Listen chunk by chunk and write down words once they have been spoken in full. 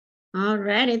All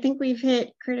right, I think we've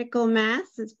hit critical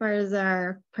mass as far as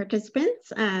our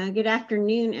participants. Good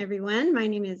afternoon, everyone. My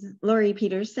name is Lori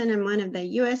Peterson. I'm one of the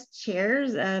U.S.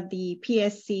 chairs of the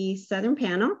PSC Southern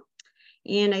Panel,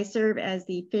 and I serve as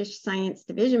the Fish Science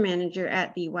Division Manager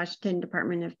at the Washington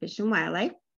Department of Fish and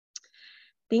Wildlife.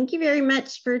 Thank you very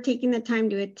much for taking the time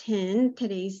to attend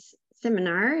today's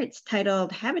seminar. It's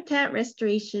titled Habitat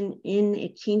Restoration in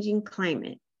a Changing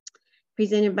Climate,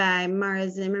 presented by Mara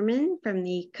Zimmerman from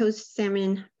the Coast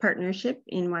Salmon Partnership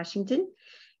in Washington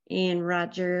and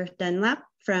Roger Dunlop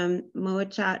from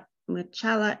Mochalat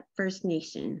First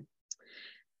Nation.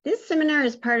 This seminar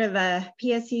is part of a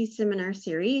PSC Seminar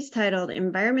Series titled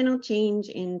Environmental Change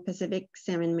in Pacific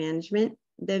Salmon Management,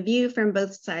 the View from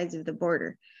Both Sides of the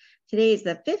Border. Today is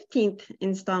the 15th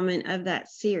installment of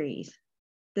that series.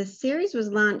 The series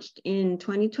was launched in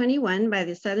 2021 by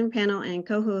the Southern Panel and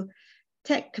Coho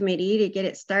Tech Committee to get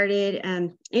it started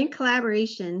in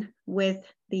collaboration with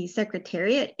the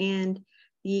Secretariat and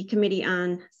the Committee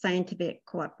on Scientific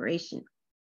Cooperation.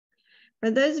 For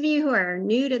those of you who are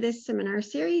new to this seminar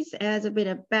series, as a bit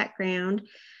of background,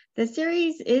 the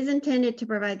series is intended to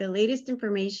provide the latest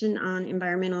information on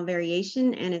environmental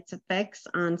variation and its effects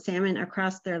on salmon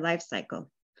across their life cycle.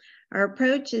 Our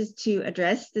approach is to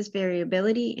address this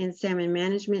variability in salmon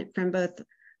management from both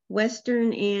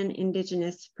Western and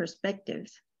Indigenous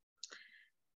perspectives.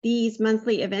 These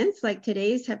monthly events like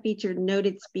today's have featured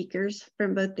noted speakers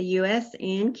from both the US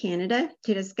and Canada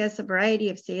to discuss a variety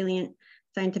of salient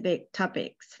scientific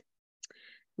topics.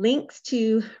 Links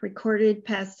to recorded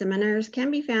past seminars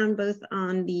can be found both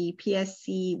on the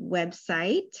PSC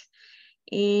website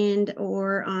and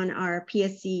or on our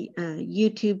PSC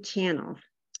YouTube channel.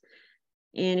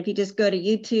 And if you just go to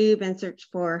YouTube and search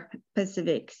for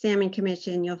Pacific Salmon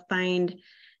Commission, you'll find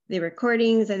the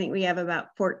recordings. I think we have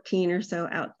about 14 or so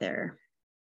out there.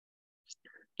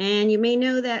 And you may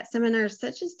know that seminars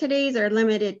such as today's are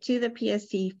limited to the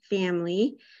PSC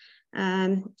family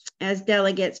as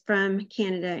delegates from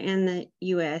Canada and the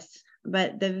US.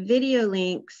 But the video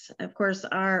links, of course,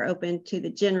 are open to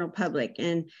the general public,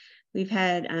 and we've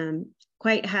had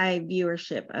quite high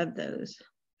viewership of those.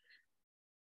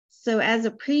 So as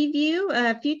a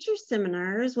preview, future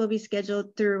seminars will be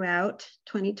scheduled throughout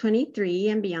 2023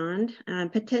 and beyond.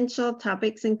 Potential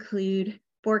topics include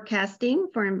forecasting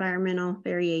for environmental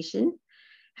variation,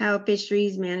 how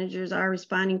fisheries managers are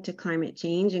responding to climate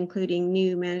change, including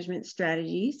new management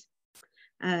strategies,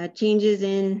 changes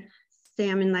in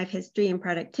salmon life history and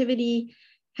productivity,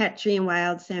 hatchery and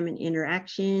wild salmon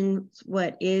interactions,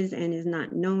 what is and is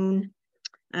not known,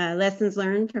 lessons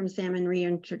learned from salmon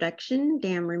reintroduction,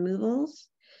 dam removals,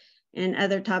 and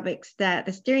other topics that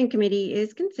the steering committee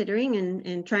is considering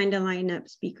and trying to line up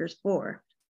speakers for.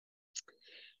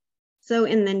 So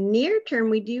in the near term,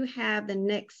 we do have the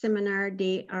next seminar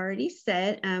date already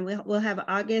set. We'll have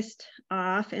August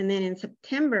off, and then in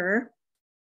September,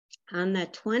 on the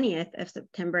 20th of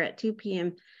September at 2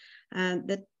 p.m.,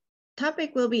 the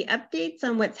topic will be updates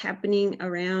on what's happening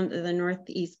around the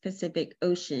Northeast Pacific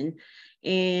Ocean.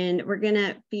 And we're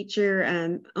gonna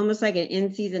feature almost like an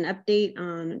in-season update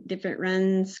on different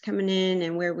runs coming in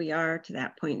and where we are to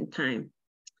that point in time.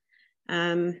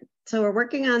 So we're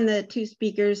working on the two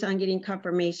speakers on getting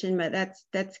confirmation, but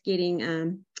that's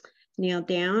getting nailed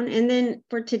down. And then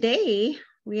for today,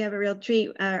 we have a real treat.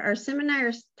 Our seminar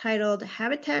is titled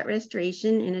Habitat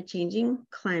Restoration in a Changing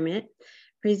Climate,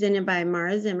 presented by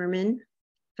Mara Zimmerman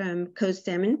from Coast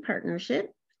Salmon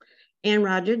Partnership and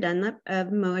Roger Dunlop of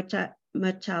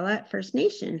Mochalat First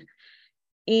Nation.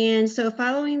 And so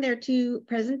following their two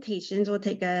presentations, we'll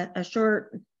take a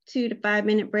short 2 to 5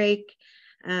 minute break.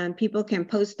 People can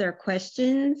post their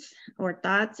questions or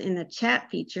thoughts in the chat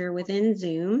feature within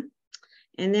Zoom.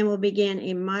 And then we'll begin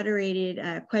a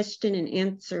moderated question and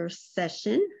answer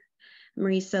session.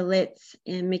 Marisa Litz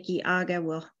and Mickey Aga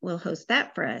will host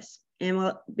that for us. And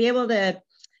we'll be able to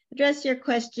address your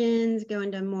questions, go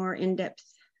into more in-depth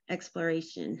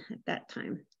exploration at that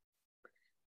time.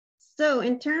 So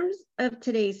in terms of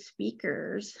today's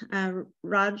speakers,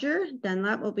 Roger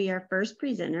Dunlop will be our first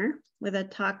presenter with a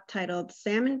talk titled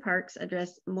Salmon Parks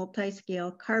Address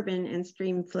Multi-Scale Carbon and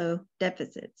Stream Flow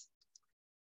Deficits.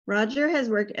 Roger has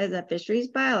worked as a fisheries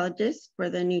biologist for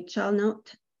the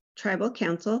Nuu-chah-nulth Tribal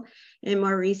Council, and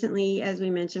more recently, as we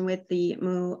mentioned, with the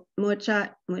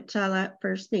Mochalat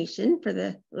First Nation for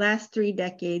the last 3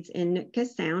 decades in Nootka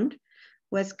Sound,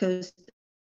 west coast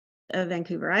of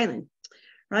Vancouver Island.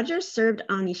 Roger served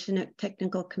on the Chinook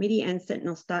Technical Committee and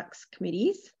Sentinel Stocks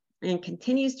Committees and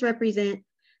continues to represent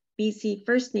BC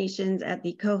First Nations at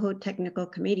the Coho Technical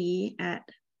Committee at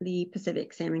the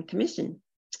Pacific Salmon Commission.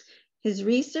 His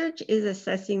research is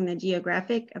assessing the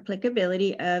geographic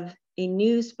applicability of a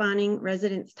new spawning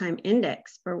residence time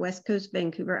index for West Coast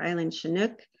Vancouver Island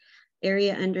Chinook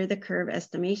area under the curve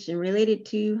estimation related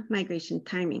to migration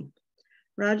timing.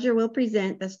 Roger will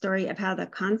present the story of how the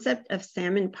concept of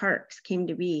salmon parks came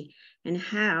to be and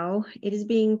how it is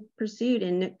being pursued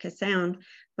in Nootka Sound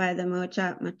by the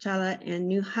Mocha, Machala,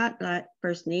 and Nuhatla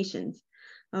First Nations,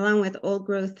 along with old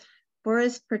growth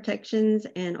forest protections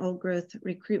and old growth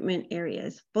recruitment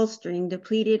areas, bolstering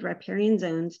depleted riparian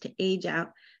zones to age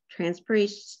out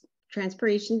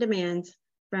transpiration demands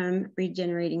from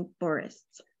regenerating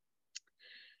forests.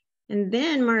 And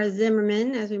then Mara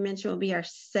Zimmerman, as we mentioned, will be our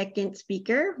second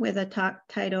speaker with a talk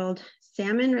titled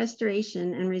Salmon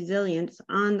Restoration and Resilience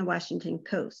on the Washington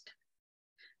Coast.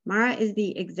 Mara is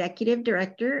the Executive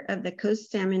Director of the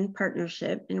Coast Salmon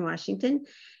Partnership in Washington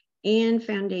and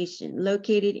Foundation,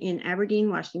 located in Aberdeen,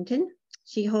 Washington.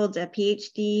 She holds a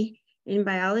PhD in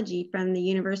biology from the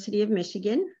University of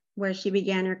Michigan, where she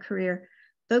began her career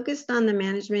focused on the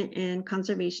management and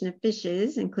conservation of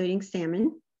fishes, including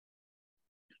salmon.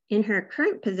 In her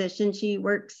current position, she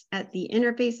works at the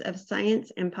interface of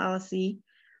science and policy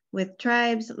with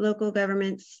tribes, local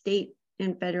governments, state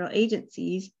and federal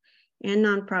agencies, and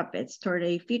nonprofits toward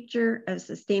a future of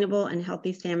sustainable and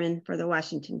healthy salmon for the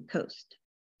Washington coast.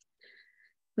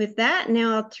 With that,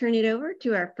 now I'll turn it over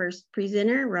to our first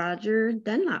presenter, Roger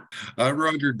Dunlop.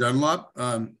 Roger Dunlop,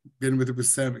 been with the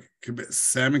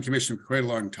Salmon Commission for quite a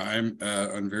long time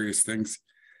on various things.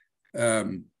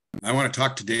 I want to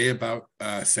talk today about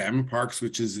salmon parks,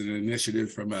 which is an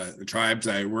initiative from the tribes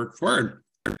I work for,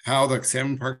 and how the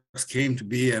salmon parks came to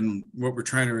be and what we're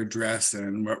trying to address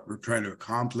and what we're trying to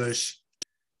accomplish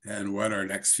and what our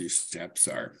next few steps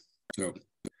are. So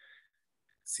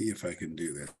see if I can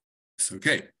do this.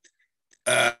 Okay.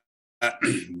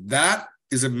 That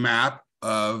is a map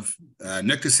of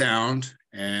Nootka Sound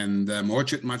and the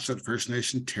Mochit-Muchlet First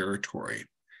Nation territory.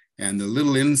 And the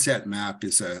little inset map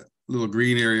is a little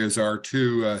green areas are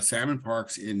two salmon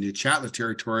parks in the Chatla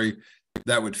territory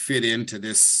that would fit into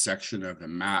this section of the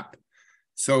map.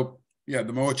 So yeah,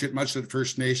 the Mochit-Muchlet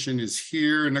First Nation is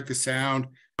here in Nootka Sound.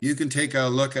 You can take a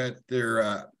look at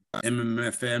their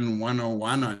MMFN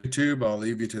 101 on YouTube. I'll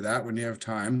leave you to that when you have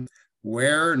time.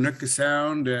 Where Nootka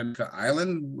Sound and Nootka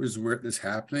Island is where this is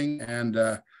happening. And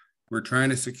we're trying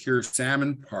to secure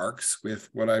salmon parks with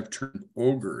what I've termed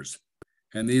ogres.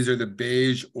 And these are the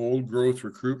beige old growth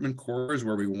recruitment corridors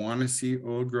where we want to see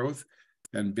old growth,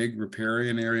 and big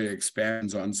riparian area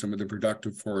expands on some of the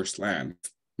productive forest land.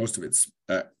 Most of it's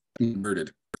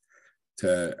converted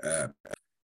to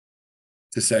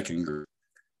second growth.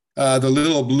 The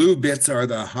little blue bits are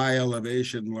the high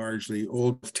elevation, largely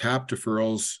old tap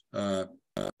deferrals the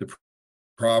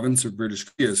province of British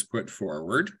Columbia has put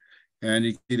forward. And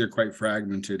you can see they're quite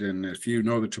fragmented. And if you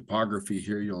know the topography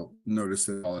here, you'll notice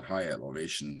that all at high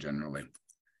elevation generally.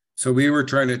 So we were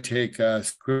trying to take an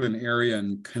area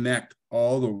and connect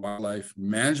all the wildlife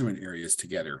management areas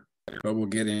together, but we'll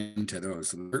get into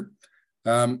those later.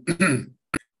 And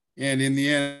in the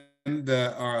end,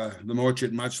 the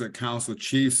Mochit-Muchlet Council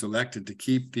chiefs elected to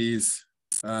keep these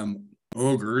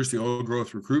ogres, the old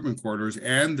growth recruitment corridors,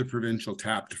 and the provincial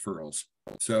tap deferrals.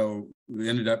 So we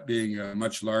ended up being a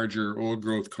much larger old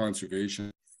growth conservation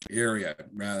area,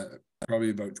 probably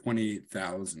about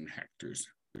 28,000 hectares.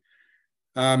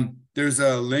 There's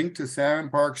a link to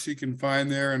salmon parks you can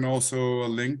find there, and also a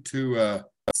link to a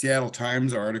Seattle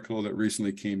Times article that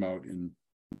recently came out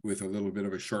with a little bit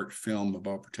of a short film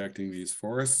about protecting these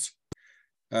forests.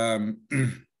 The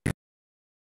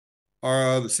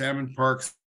salmon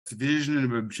parks vision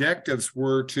and objectives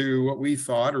were to, what we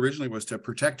thought originally was to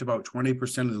protect about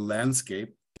 20% of the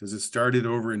landscape, because it started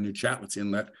over in New Chatlet's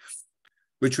Inlet,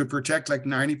 which would protect like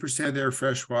 90% of their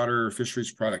freshwater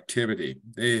fisheries productivity.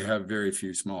 They have very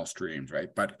few small streams, right?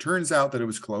 But it turns out that it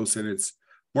was close, and it's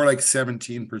more like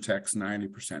 17 protects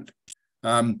 90%.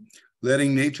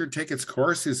 Letting nature take its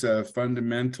course is a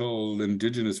fundamental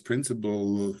Indigenous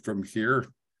principle from here.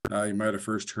 You might have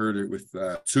first heard it with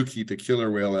Tsuki, the killer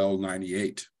whale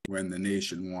L98, when the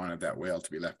nation wanted that whale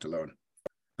to be left alone.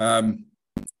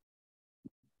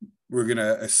 We're going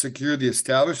to secure the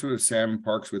establishment of salmon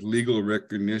parks with legal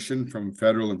recognition from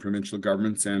federal and provincial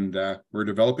governments, and we're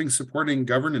developing supporting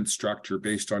governance structure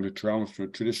based on the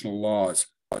traditional laws.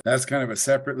 That's kind of a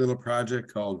separate little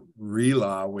project called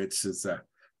RELAW, which is a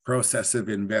process of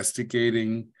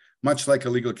investigating, much like a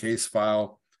legal case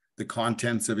file, the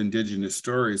contents of Indigenous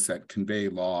stories that convey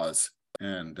laws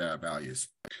and values.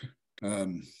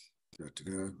 I'm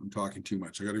talking too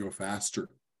much. I got to go faster.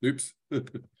 Oops.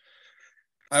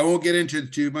 I won't get into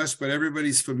it too much, but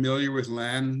everybody's familiar with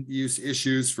land use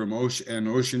issues from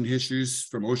ocean issues,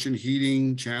 from ocean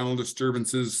heating, channel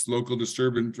disturbances, local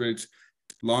disturbance rates,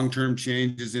 long-term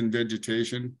changes in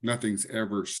vegetation. Nothing's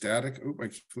ever static. Oh, I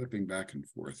keep flipping back and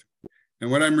forth. And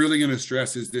what I'm really going to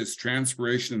stress is this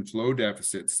transpiration and flow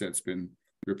deficits that's been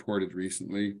reported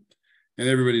recently. And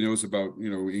everybody knows about,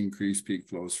 increased peak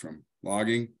flows from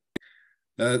logging.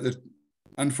 The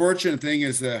unfortunate thing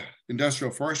is the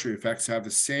industrial forestry effects have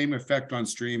the same effect on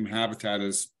stream habitat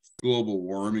as global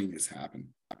warming has happened.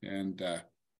 And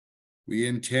we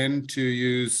intend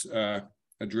to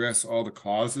address all the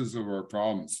causes of our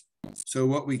problems. So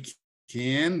what we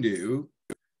can do,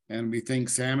 and we think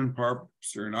salmon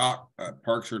parks are an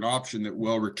option that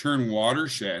will return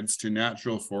watersheds to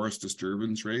natural forest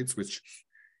disturbance rates, which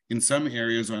in some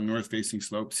areas on north-facing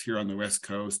slopes here on the West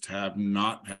Coast have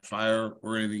not had fire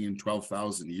or anything in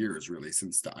 12,000 years, really,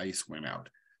 since the ice went out.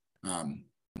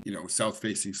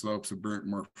 South-facing slopes have burnt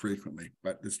more frequently,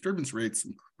 but disturbance rates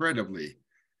incredibly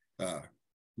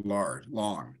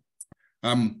long.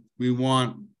 We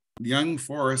want young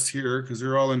forests here, because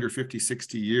they're all under 50,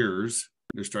 60 years,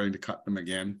 they're starting to cut them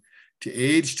again, to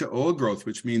age to old growth,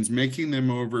 which means making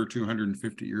them over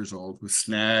 250 years old with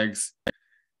snags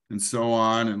and so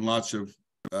on, and lots of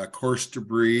coarse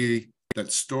debris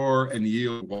that store and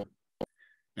yield water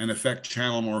and affect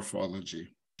channel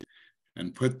morphology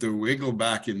and put the wiggle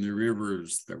back in the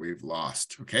rivers that we've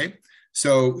lost, okay?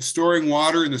 So storing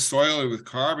water in the soil with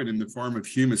carbon in the form of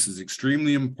humus is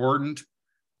extremely important.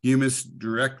 Humus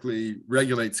directly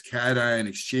regulates cation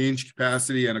exchange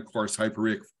capacity and, of course,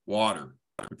 hyporheic water,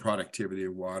 the productivity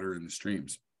of water in the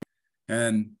streams.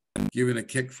 And giving a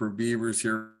kick for beavers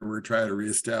here, we're trying to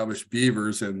reestablish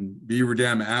beavers and beaver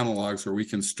dam analogs where we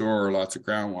can store lots of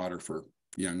groundwater for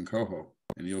young coho,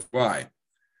 and you'll see why.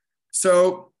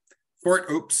 So,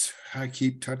 I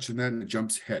keep touching that and it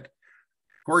jumps ahead.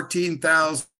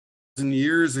 14,000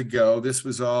 years ago, this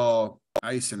was all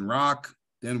ice and rock.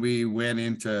 Then we went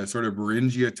into sort of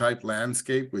Beringia type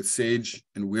landscape with sage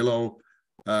and willow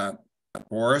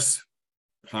forests,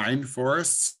 pine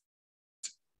forests.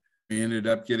 We ended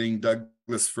up getting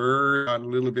Douglas fir, got a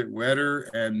little bit wetter,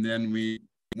 and then we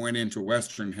went into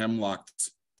western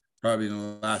hemlocks probably in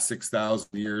the last 6,000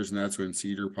 years, and that's when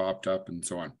cedar popped up and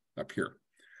so on up here.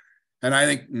 And I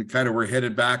think we're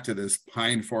headed back to this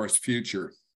pine forest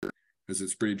future because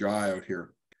it's pretty dry out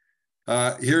here.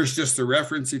 Here's just a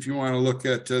reference if you want to look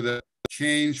at the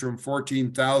change from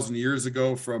 14,000 years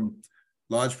ago from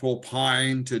lodgepole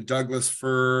pine to Douglas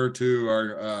fir to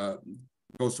our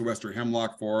coastal western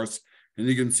hemlock forest. And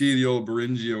you can see the old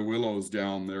Beringia willows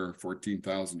down there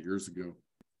 14,000 years ago,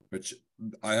 which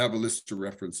I have a list of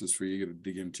references for you to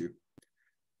dig into.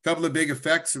 A couple of big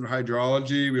effects in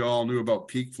hydrology. We all knew about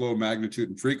peak flow magnitude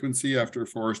and frequency after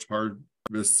forest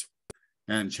harvests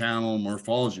and channel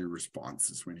morphology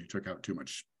responses when you took out too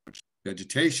much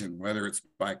vegetation, whether it's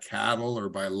by cattle or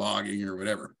by logging or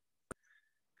whatever.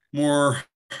 More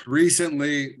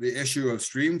recently, the issue of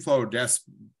stream flow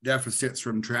deficits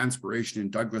from transpiration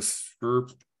in Douglas fir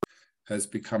has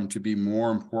become to be more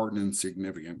important and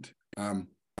significant.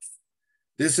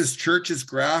 This is Church's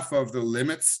graph of the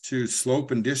limits to slope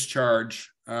and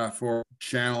discharge for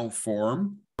channel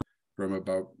form from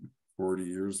about 40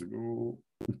 years ago.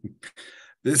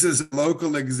 This is a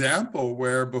local example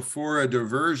where before a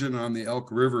diversion on the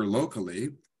Elk River locally,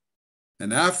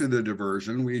 and after the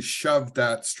diversion, we shoved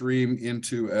that stream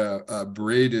into a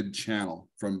braided channel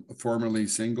from a formerly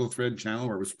single thread channel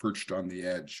where it was perched on the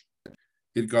edge.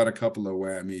 It got a couple of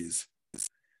whammies.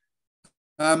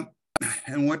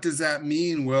 And what does that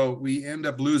mean? Well, we end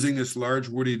up losing this large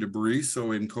woody debris.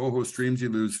 So in coho streams, you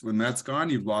lose, when that's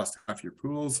gone, you've lost half your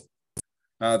pools.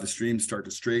 The streams start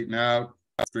to straighten out,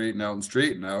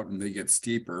 and they get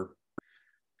steeper.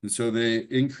 And so they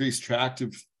increase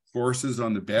tractive forces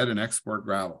on the bed and export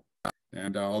gravel.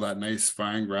 And all that nice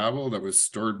fine gravel that was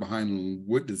stored behind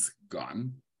wood is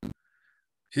gone.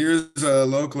 Here's a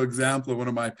local example of one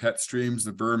of my pet streams,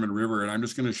 the Zimmerman River. And I'm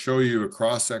just going to show you a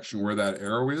cross section where that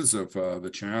arrow is of the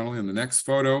channel in the next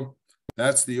photo.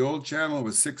 That's the old channel. It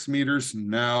was 6 meters.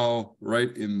 Now,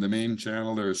 right in the main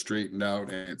channel, they're straightened out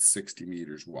and it's 60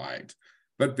 meters wide,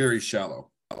 but very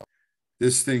shallow.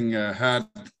 This thing had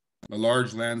a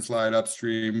large landslide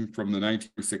upstream from the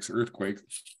 1906 earthquake,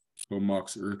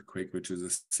 Comox earthquake, which was a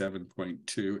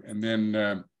 7.2, and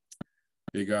then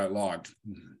it got logged.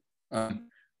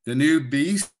 The new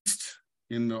beast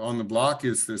on the block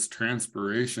is this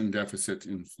transpiration deficit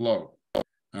in flow.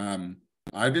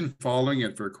 I've been following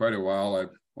it for quite a while.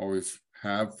 I've always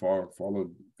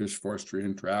followed fish forestry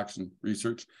interaction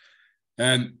research.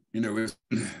 And,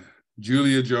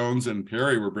 Julia Jones and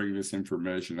Perry were bringing this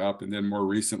information up. And then more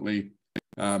recently,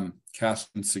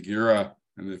 Catherine Segura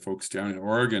and the folks down in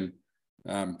Oregon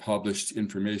published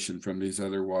information from these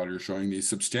other waters showing these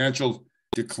substantial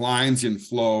declines in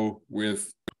flow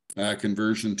with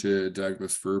conversion to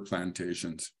Douglas fir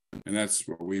plantations. And that's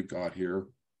what we've got here.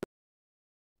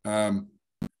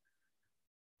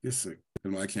 This,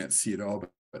 I can't see it all,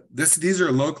 but these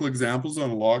are local examples on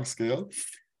a log scale.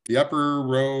 The upper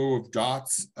row of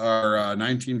dots are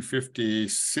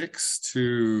 1956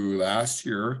 to last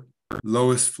year,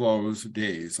 lowest flows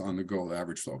days on the gold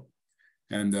average flow.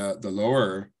 And the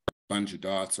lower bunch of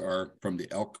dots are from the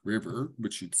Elk River,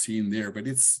 which you'd seen there, but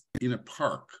it's in a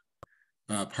park.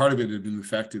 Part of it had been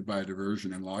affected by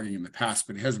diversion and logging in the past,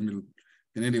 but it hasn't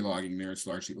been any logging there. It's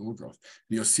largely old growth.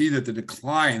 And you'll see that the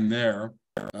decline there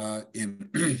in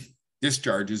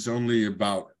discharge is only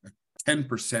about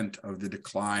 10% of the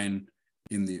decline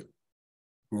in the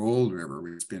Gold River,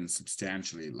 which has been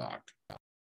substantially logged.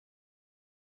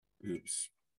 Oops.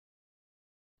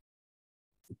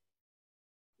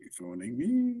 Phoning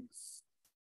me.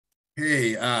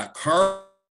 Hey,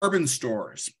 carbon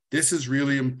stores. This is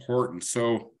really important.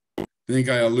 So I think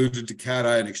I alluded to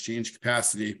cation exchange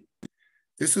capacity.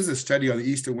 This was a study on the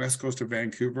east and west coast of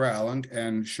Vancouver Island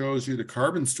and shows you the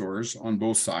carbon stores on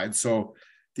both sides. So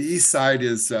the east side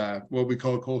is what we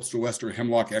call coastal western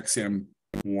hemlock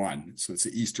XM1. So it's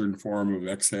the eastern form of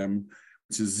XM,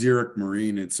 which is xeric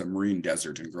marine. It's a marine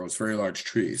desert and grows very large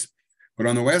trees. But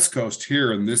on the west coast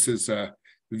here, and this is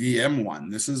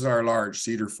VM1, this is our large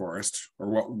cedar forest, or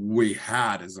what we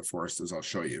had as a forest, as I'll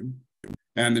show you.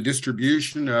 And the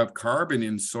distribution of carbon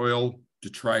in soil,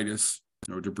 detritus,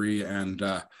 debris, and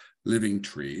living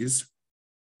trees.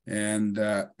 And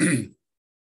as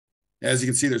you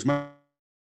can see, there's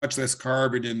much less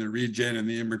carbon in the regen and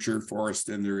the immature forest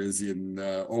than there is in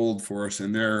old forest.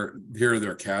 And here are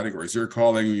their categories. They're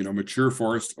calling, mature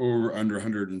forest under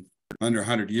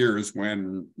 100 years,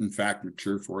 when in fact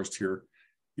mature forest here,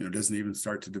 doesn't even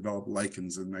start to develop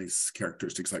lichens and nice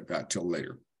characteristics like that till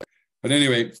later. But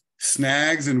anyway,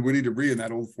 snags and woody debris in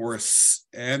that old forest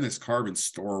and this carbon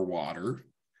store water.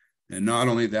 And not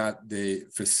only that, they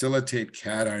facilitate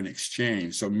cation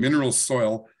exchange. So mineral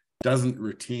soil doesn't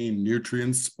retain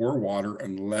nutrients or water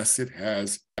unless it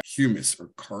has humus or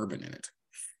carbon in it.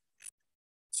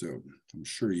 So I'm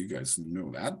sure you guys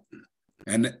know that.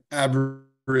 And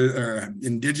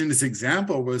indigenous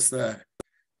example was the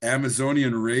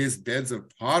Amazonian raised beds of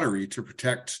pottery to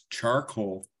protect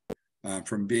charcoal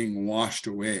from being washed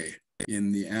away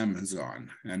in the Amazon.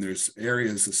 And there's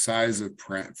areas the size of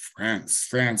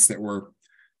France that were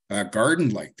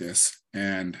gardened like this.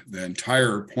 And the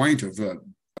entire point of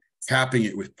capping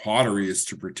it with pottery is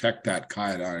to protect that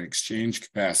cation exchange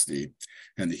capacity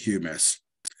and the humus.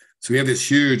 So we have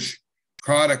this huge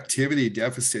productivity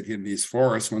deficit in these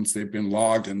forests once they've been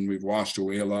logged, and we've washed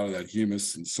away a lot of that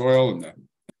humus and soil and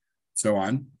so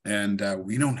on. And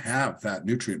we don't have that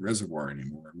nutrient reservoir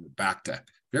anymore. We're back to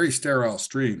very sterile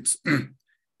streams.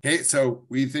 Okay, so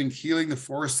we think healing the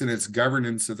forest and its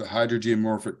governance of the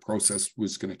hydrogeomorphic process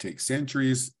was going to take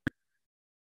centuries.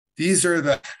 These are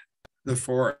the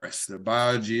forests, the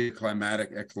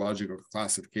biogeoclimatic ecological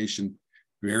classification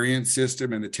variant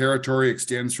system, and the territory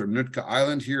extends from Nootka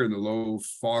Island here in the low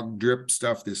fog drip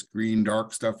stuff, this green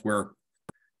dark stuff where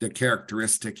the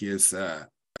characteristic is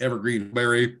evergreen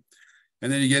berry.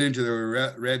 And then you get into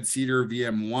the red cedar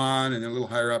VM1, and then a little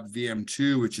higher up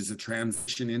VM2, which is a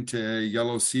transition into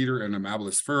yellow cedar and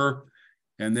amabilis fir.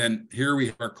 And then here we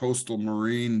have our coastal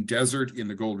marine desert in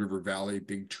the Gold River Valley,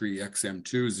 big tree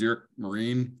XM2, xeric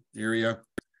marine area.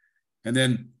 And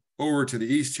then over to the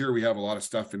east here, we have a lot of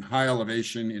stuff in high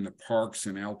elevation in the parks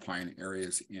and alpine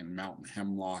areas in mountain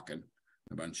hemlock and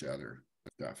a bunch of other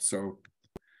stuff. So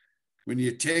when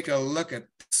you take a look at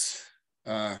this,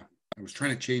 I was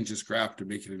trying to change this graph to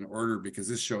make it in order because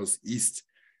this shows east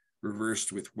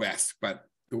reversed with west. But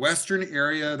the western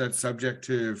area that's subject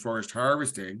to forest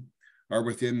harvesting are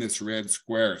within this red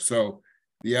square. So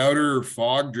the outer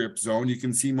fog drip zone, you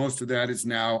can see most of that is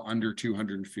now under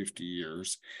 250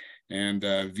 years. And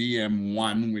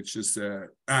VM1, which is a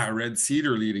red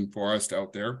cedar leading forest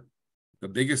out there, the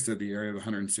biggest of the area of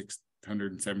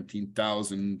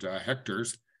 117,000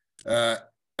 hectares,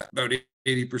 about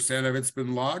 80% of it's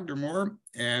been logged or more.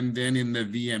 And then in the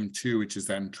VM2, which is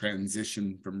that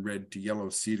transition from red to yellow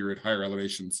cedar at higher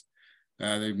elevations,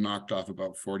 they've knocked off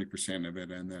about 40% of it,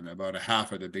 and then about a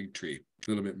half of the big tree, a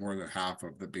little bit more than half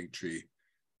of the big tree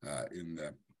in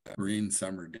the green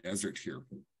summer desert here.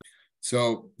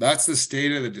 So that's the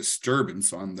state of the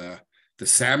disturbance on the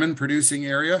salmon producing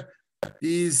area.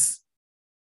 These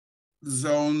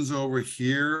zones over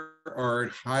here are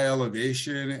at high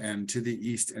elevation and to the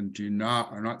east and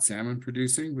are not salmon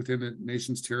producing within the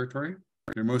nation's territory.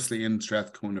 They're mostly in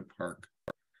Strathcona Park.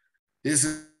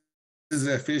 This is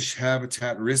a fish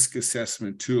habitat risk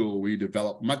assessment tool we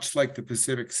developed, much like the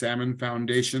Pacific Salmon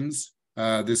Foundation's.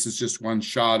 This is just one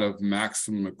shot of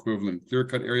maximum equivalent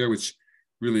clear-cut area, which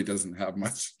really doesn't have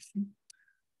much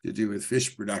to do with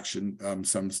fish production.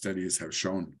 Some studies have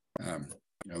shown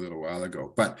a little while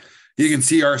ago. But you can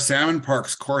see our salmon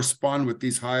parks correspond with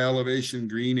these high elevation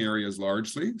green areas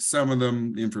largely. Some of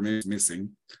them, the information is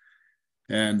missing.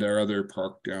 And our other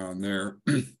park down there,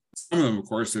 some of them, of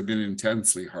course, have been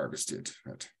intensely harvested.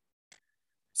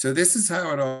 So this is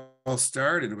how it all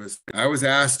started. I was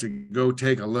asked to go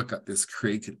take a look at this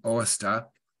creek at Oasta.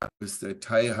 It was the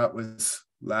Taiahut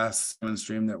last salmon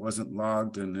stream that wasn't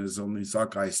logged, and is only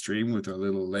sockeye stream with a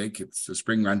little lake. It's a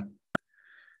spring run.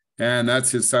 And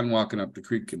that's his son walking up the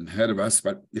creek and ahead of us.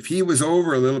 But if he was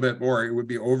over a little bit more, it would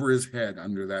be over his head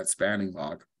under that spanning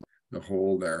log, the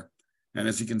hole there. And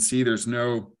as you can see, there's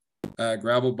no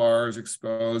gravel bars,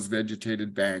 exposed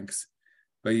vegetated banks.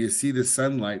 But you see the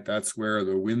sunlight, that's where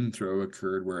the wind throw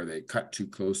occurred, where they cut too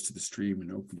close to the stream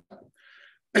and opened up.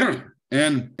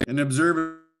 And an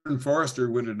observant forester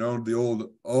would have known the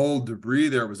old debris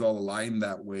there was all aligned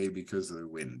that way because of the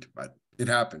wind, but it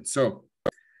happened. So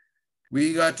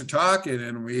we got to talking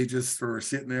and we just were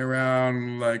sitting there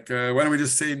around like, why don't we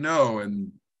just say no?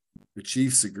 And the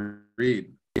chiefs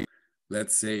agreed.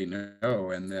 Let's say no.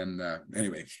 And then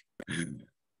anyway,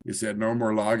 he said no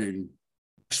more logging.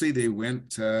 Actually, they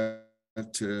went to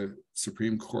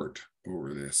Supreme Court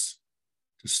over this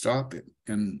to stop it.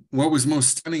 And what was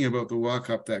most stunning about the walk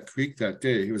up that creek that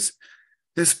day was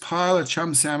this pile of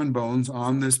chum salmon bones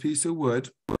on this piece of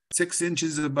wood, 6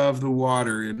 inches above the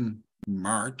water in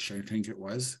March, I think it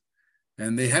was.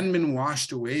 And they hadn't been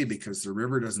washed away because the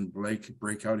river doesn't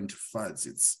break out into floods.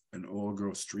 It's an old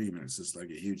growth stream, and it's just like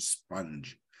a huge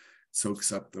sponge.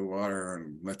 Soaks up the water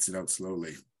and lets it out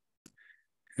slowly.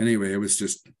 Anyway, it was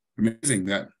just amazing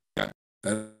that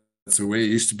that's the way it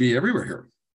used to be everywhere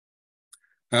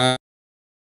here.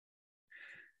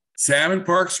 Salmon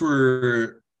parks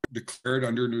were declared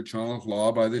under Nuu-chah-nulth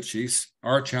law by the chiefs.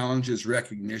 Our challenge is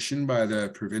recognition by the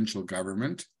provincial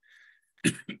government.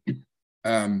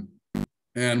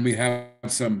 And we have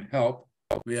some help.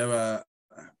 We have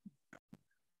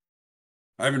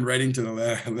I've been writing to the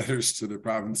letters to the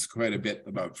province quite a bit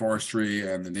about forestry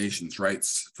and the nation's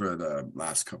rights for the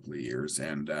last couple of years,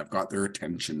 and I've got their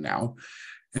attention now.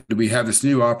 And we have this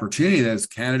new opportunity that is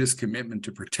Canada's commitment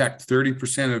to protect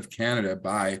 30% of Canada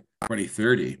by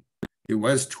 2030. It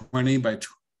was 20 by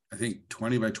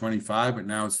 25, but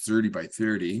now it's 30 by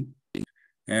 30.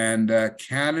 And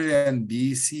Canada and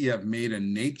BC have made a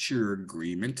nature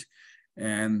agreement,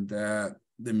 and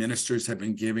the ministers have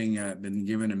been given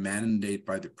a mandate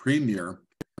by the premier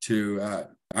to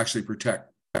actually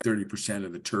protect 30%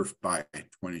 of the turf by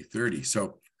 2030.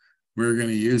 So we're going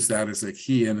to use that as a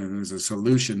key and as a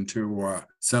solution to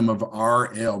some of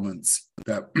our ailments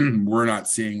that we're not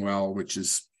seeing well, which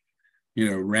is,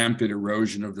 rampant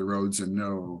erosion of the roads and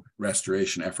no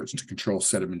restoration efforts to control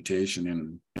sedimentation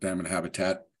in salmon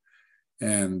habitat,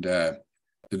 and the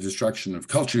destruction of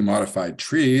culturally modified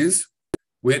trees,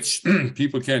 which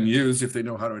people can use if they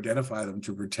know how to identify them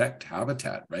to protect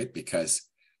habitat, right? Because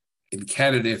in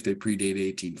Canada, if they predate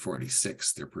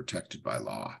 1846, they're protected by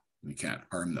law. You can't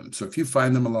harm them. So if you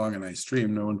find them along a nice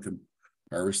stream, no one can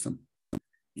harvest them.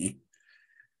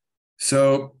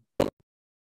 So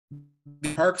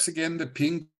the parks, again, the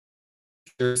pink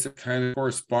areas that kind of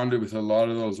corresponded with a lot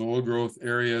of those old growth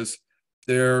areas,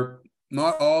 they're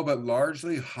not all, but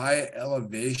largely high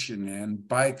elevation, and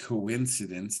by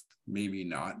coincidence, maybe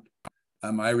not.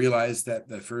 I realized that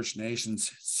the First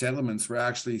Nations settlements were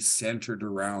actually centered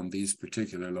around these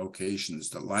particular locations.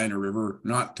 The Liner River,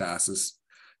 not Tassis.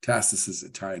 Tassis is a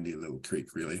tiny little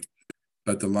creek, really,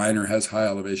 but the Liner has high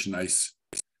elevation ice.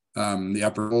 The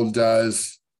Upper Old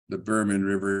does, the Zimmerman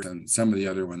River, and some of the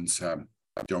other ones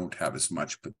don't have as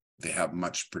much, but they have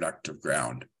much productive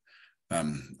ground.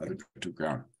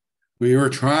 We were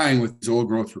trying with these old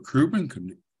growth recruitment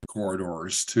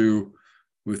corridors to,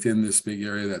 within this big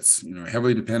area that's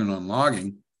heavily dependent on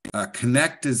logging,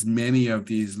 connect as many of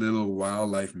these little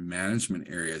wildlife management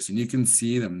areas. And you can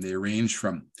see them. They range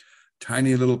from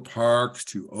tiny little parks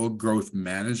to old growth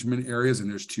management areas. And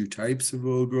there's 2 types of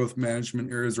old growth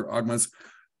management areas or OGMAs.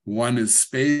 One is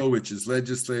spatial, which is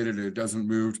legislated and it doesn't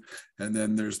move. And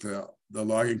then there's the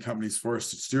logging company's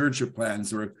forest stewardship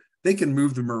plans, where they can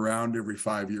move them around every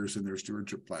 5 years in their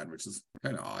stewardship plan, which is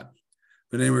kind of odd.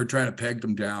 But anyway, we're trying to peg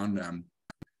them down.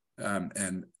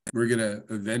 And we're going to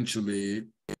eventually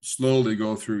slowly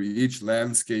go through each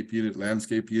landscape unit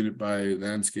by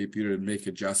landscape unit, and make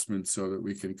adjustments so that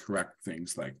we can correct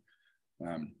things like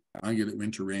ungulate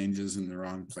winter ranges in the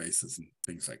wrong places and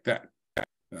things like that.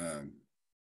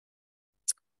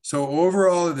 So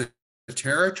overall, the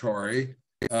territory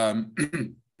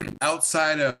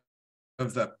outside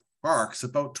of the parks,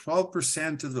 about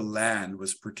 12% of the land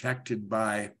was protected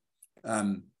by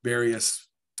various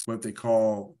what they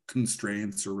call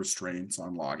constraints or restraints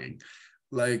on logging,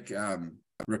 like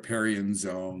riparian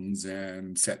zones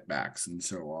and setbacks and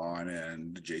so on,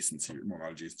 and adjacency, not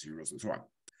adjacency rules and so on.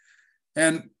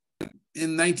 And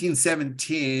in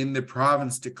 1917, the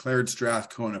province declared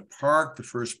Strathcona Park the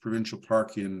first provincial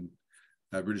park in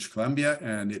British Columbia,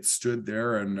 and it stood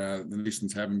there, and the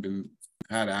nations haven't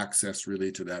had access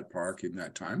really to that park in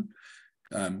that time,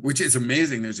 which is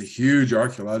amazing. There's a huge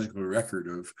archaeological record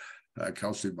of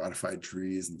culturally modified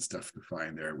trees and stuff to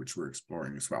find there, which we're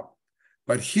exploring as well.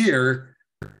 But here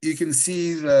you can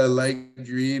see the light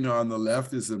green on the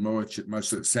left is the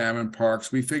Moachit salmon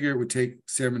parks. We figure it would take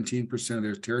 17% of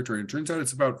their territory. And it turns out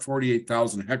it's about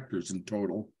 48,000 hectares in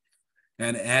total.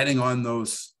 And adding on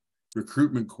those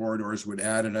recruitment corridors would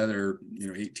add another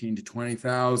 18 to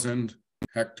 20,000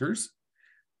 hectares.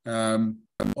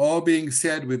 All being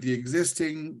said, with the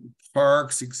existing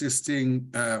parks, existing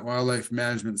wildlife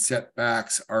management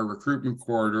setbacks, our recruitment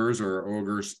corridors or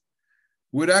ogres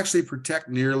would actually protect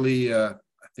nearly, I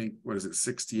think,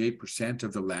 68%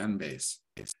 of the land base.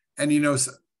 And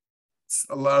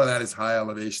a lot of that is high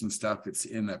elevation stuff. It's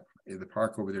in the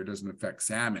park over there, doesn't affect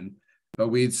salmon, but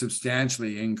we'd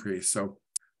substantially increase. So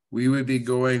we would be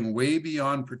going way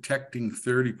beyond protecting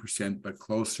 30%, but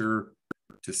closer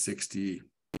to 60%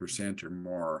 or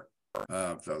more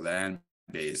of the land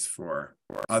base for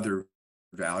other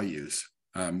values.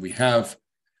 We have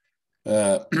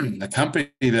a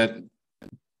company that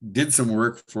did some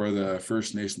work for the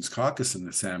First Nations Caucus and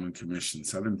the Salmon Commission,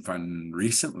 Southern Fund,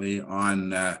 recently on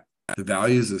the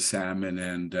values of salmon,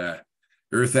 and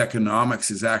Earth Economics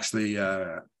is actually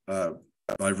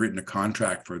I've written a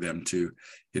contract for them to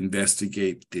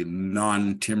investigate the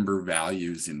non-timber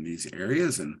values in these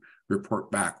areas and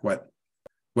report back what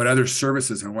other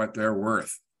services and what they're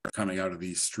worth are coming out of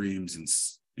these streams,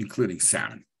 including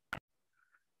salmon.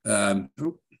 How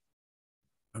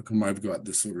come I've got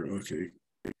this over? Okay.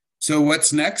 So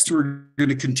what's next? We're going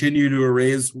to continue to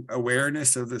raise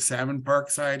awareness of the salmon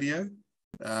parks idea,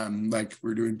 like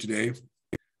we're doing today.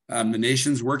 The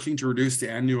nation's working to reduce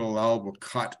the annual allowable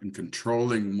cut and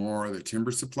controlling more of the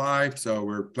timber supply. So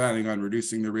we're planning on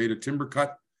reducing the rate of timber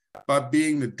cut, but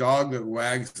being the dog that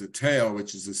wags the tail,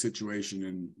 which is the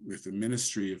situation with the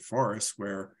Ministry of Forests,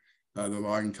 where the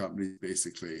logging companies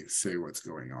basically say what's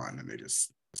going on and they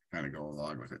just kind of go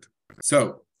along with it.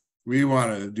 So we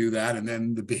want to do that, and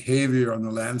then the behavior on the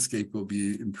landscape will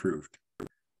be improved.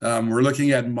 We're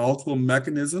looking at multiple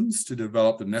mechanisms to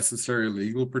develop the necessary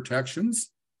legal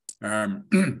protections.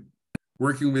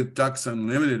 Working with Ducks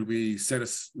Unlimited, we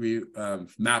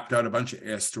mapped out a bunch of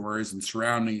estuaries and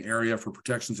surrounding area for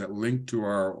protections that link to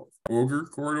our ogre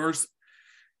corridors.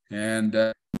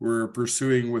 And we're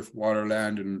pursuing with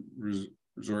Waterland and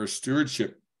Resource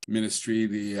Stewardship Ministry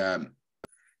the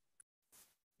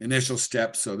initial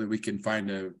steps so that we can find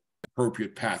an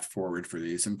appropriate path forward for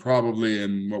these. And probably,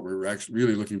 and what we're actually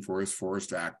really looking for is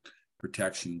Forest Act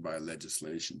protection by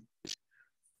legislation.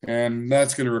 And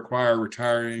that's going to require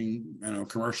retiring,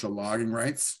 commercial logging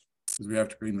rights, because we have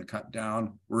to bring the cut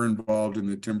down. We're involved in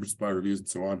the timber supply reviews and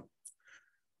so on.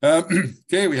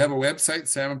 Okay, we have a website,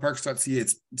 salmonparks.ca.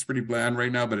 It's pretty bland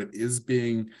right now, but it is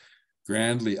being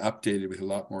grandly updated with a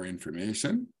lot more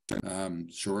information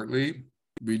shortly.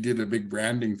 We did a big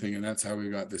branding thing, and that's how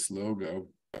we got this logo.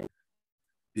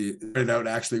 It started out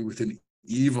actually with an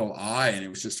evil eye, and it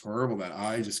was just horrible. That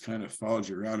eye just kind of followed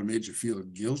you around and made you feel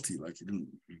guilty, like you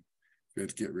had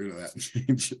to get rid of that and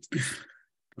change it.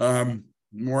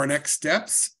 More next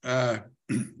steps,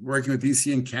 working with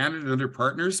BC and Canada and other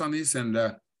partners on these, and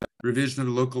revision of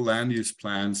the local land use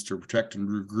plans to protect and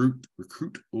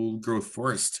recruit old growth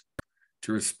forest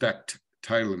to respect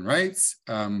title and rights.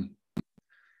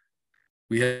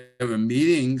 We have a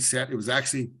meeting set. It was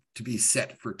actually to be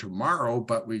set for tomorrow,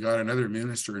 but we got another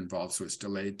minister involved, so it's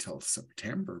delayed till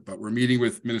September. But we're meeting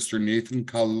with Minister Nathan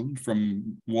Cullen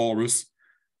from Walrus,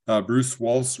 Bruce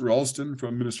Ralston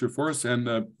from Ministry of Forests,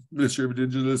 and Ministry of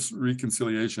Indigenous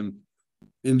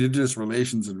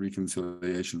Relations and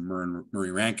Reconciliation,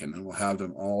 Murray Rankin, and we'll have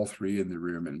them all three in the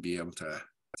room and be able to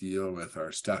deal with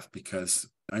our stuff, because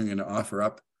I'm going to offer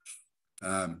up.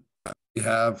 We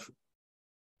have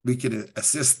we can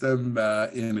assist them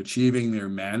in achieving their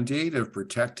mandate of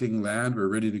protecting land. We're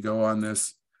ready to go on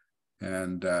this,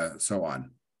 and so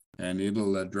on. And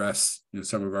it'll address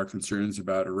some of our concerns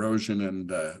about erosion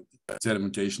and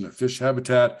sedimentation of fish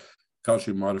habitat,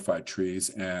 culturally modified trees,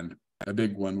 and a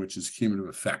big one, which is cumulative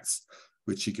effects,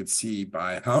 which you can see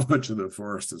by how much of the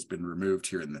forest has been removed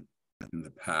here in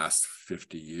the past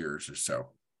 50 years or so.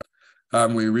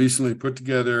 We recently put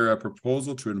together a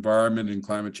proposal to Environment and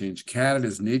Climate Change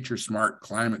Canada's Nature Smart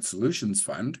Climate Solutions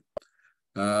Fund.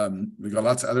 We've got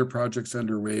lots of other projects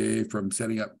underway, from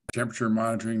setting up temperature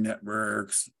monitoring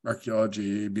networks,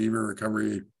 archaeology, beaver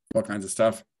recovery, all kinds of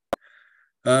stuff.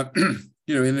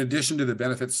 In addition to the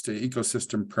benefits to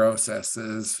ecosystem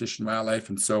processes, fish and wildlife,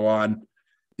 and so on,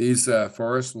 these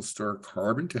forests will store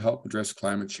carbon to help address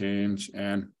climate change.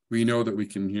 And we know that we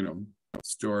can,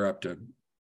 store up to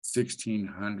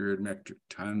 1,600 metric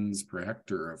tons per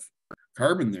hectare of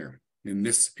carbon there in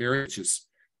this area, which is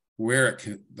where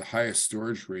the highest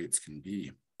storage rates can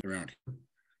be around here.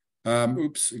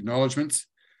 Acknowledgements.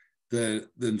 The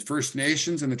First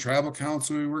Nations and the Tribal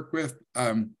Council we work with,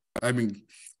 I've been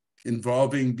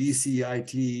involving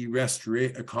BCIT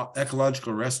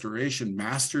ecological restoration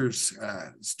master's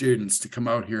students to come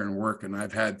out here and work. And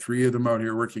I've had 3 of them out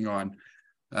here working on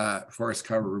forest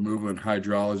cover removal and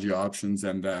hydrology options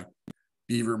and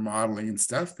beaver modeling and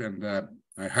stuff. And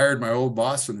I hired my old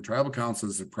boss from the Tribal Council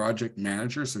as a project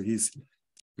manager. So he's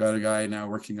got a guy now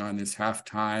working on this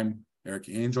half-time, Eric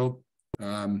Angel.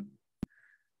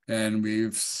 And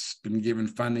we've been given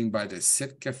funding by the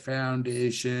Sitka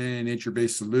Foundation,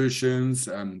 Nature-Based Solutions,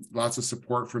 lots of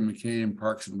support from the Canadian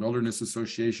Parks and Wilderness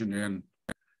Association, and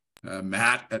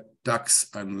Matt at Ducks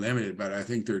Unlimited, but I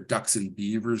think they're Ducks and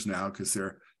Beavers now, because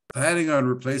they're planning on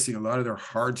replacing a lot of their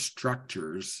hard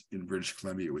structures in British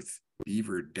Columbia with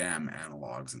beaver dam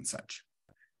analogs and such.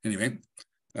 Anyway,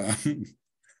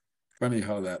 funny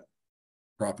how that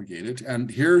propagated. And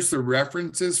here's the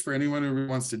references for anyone who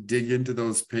wants to dig into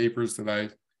those papers that I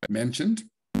mentioned.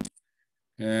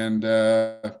 And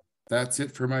that's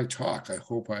it for my talk. I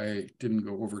hope I didn't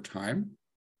go over time,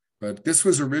 but this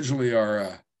was originally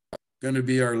going to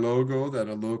be our logo that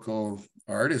a local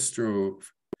artist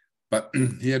drove, but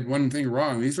he had one thing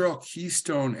wrong. These are all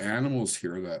keystone animals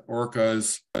here, the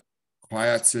orcas,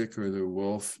 Quietsik or the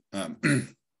wolf,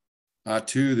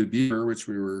 the beaver, which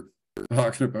we were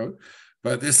talking about.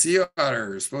 But this sea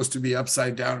otter is supposed to be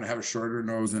upside down and have a shorter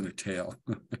nose and a tail.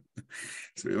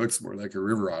 So he looks more like a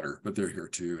river otter, but they're here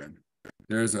too. And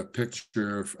there's a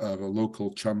picture of a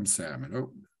local chum salmon.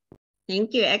 Oh.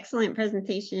 Thank you. Excellent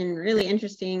presentation. Really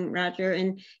interesting, Roger.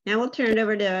 And now we'll turn it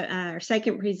over to our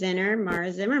second presenter,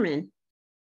 Mara Zimmerman.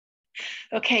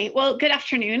 Okay, well, good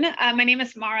afternoon. My name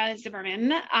is Mara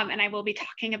Zimmerman, and I will be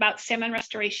talking about salmon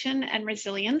restoration and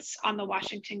resilience on the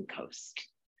Washington coast.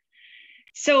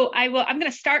 So I'm going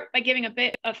to start by giving a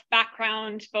bit of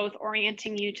background, both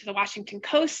orienting you to the Washington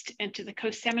coast and to the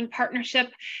Coast Salmon Partnership,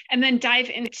 and then dive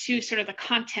into sort of the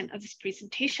content of this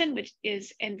presentation, which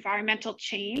is environmental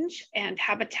change and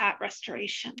habitat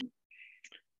restoration.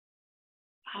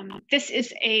 This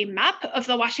is a map of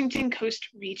the Washington Coast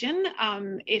region.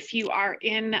 If you are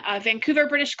in Vancouver,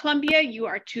 British Columbia, you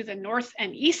are to the north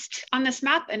and east on this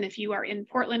map. And if you are in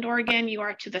Portland, Oregon, you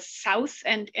are to the south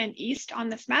and east on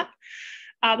this map.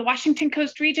 The Washington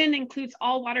Coast region includes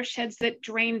all watersheds that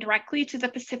drain directly to the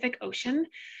Pacific Ocean.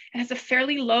 It has a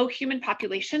fairly low human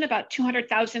population, about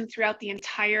 200,000 throughout the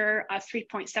entire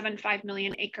 3.75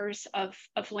 million acres of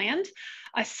land.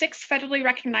 6 federally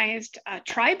recognized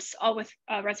tribes, all with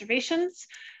reservations.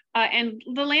 And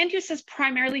the land use is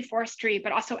primarily forestry,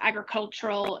 but also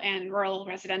agricultural and rural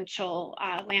residential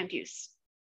land use.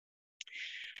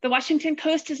 The Washington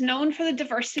coast is known for the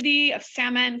diversity of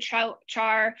salmon, trout,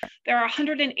 char. There are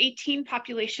 118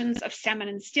 populations of salmon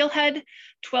and steelhead,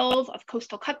 12 of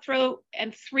coastal cutthroat,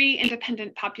 and 3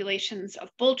 independent populations of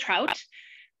bull trout.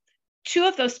 2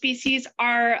 of those species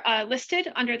are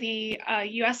listed under the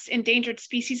U.S. Endangered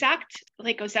Species Act,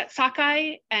 Lake Ozette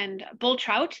sockeye and bull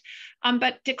trout,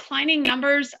 but declining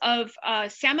numbers of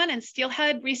salmon and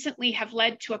steelhead recently have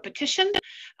led to a petition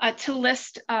to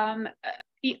list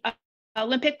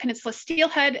Olympic Peninsula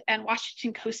steelhead and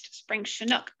Washington Coast spring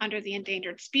Chinook under the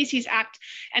Endangered Species Act,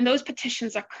 and those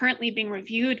petitions are currently being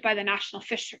reviewed by the National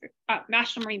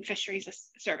Marine Fisheries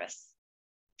Service.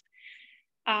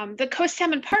 The Coast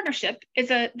Salmon Partnership is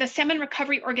the salmon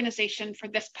recovery organization for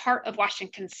this part of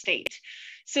Washington state.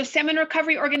 So salmon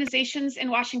recovery organizations in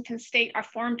Washington state are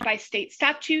formed by state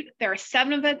statute. There are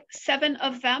 7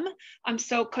 of them.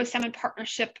 So Coast Salmon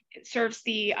Partnership serves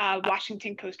the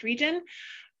Washington Coast region.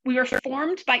 We were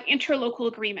formed by interlocal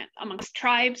agreement amongst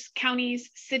tribes, counties,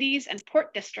 cities, and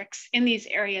port districts in these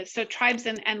areas, so tribes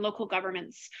and local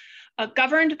governments,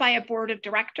 governed by a board of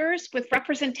directors with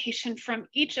representation from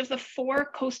each of the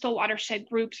 4 coastal watershed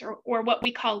groups, or what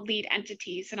we call lead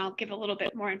entities. And I'll give a little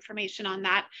bit more information on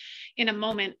that in a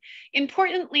moment.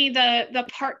 Importantly, the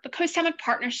Coast Salmon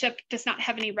Partnership does not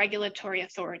have any regulatory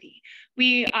authority.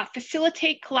 We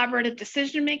facilitate collaborative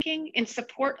decision-making in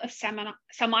support of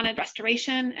salmonid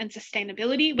restoration and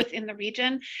sustainability within the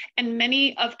region. And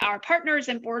many of our partners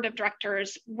and board of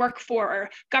directors work for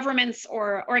governments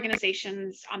or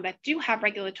organizations that do have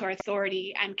regulatory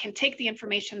authority and can take the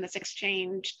information that's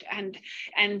exchanged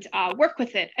and work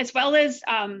with it, as well as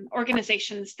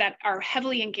organizations that are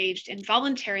heavily engaged in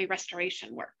voluntary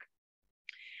restoration work.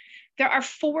 There are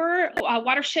 4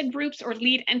 watershed groups or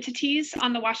lead entities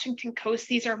on the Washington coast.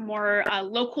 These are more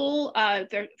local,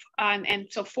 and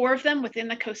so 4 of them within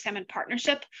the Coast Salmon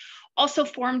Partnership, also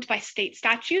formed by state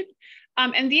statute.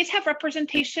 And these have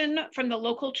representation from the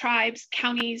local tribes,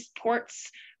 counties,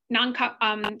 ports,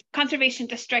 conservation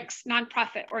districts,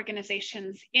 nonprofit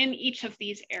organizations in each of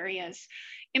these areas.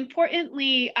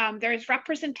 Importantly, there is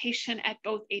representation at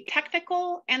both a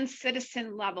technical and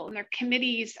citizen level, and their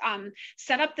committees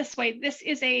set up this way. This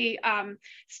is a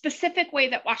specific way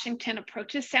that Washington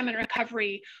approaches salmon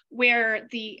recovery, where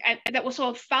that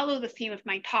will follow the theme of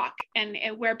my talk, and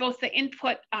where both the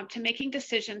input to making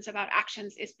decisions about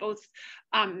actions is both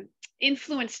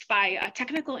influenced by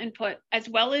technical input, as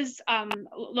well as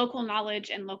local knowledge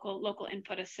and local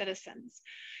input of citizens.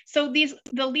 So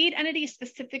the lead entities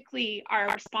specifically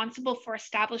are responsible for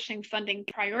establishing funding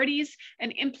priorities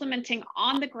and implementing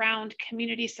on-the-ground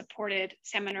community-supported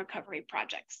salmon recovery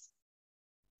projects.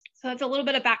 So that's a little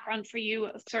bit of background for you,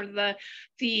 sort of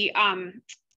the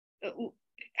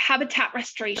habitat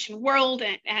restoration world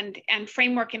and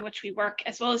framework in which we work,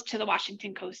 as well as to the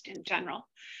Washington coast in general.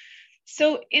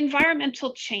 So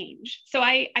environmental change. So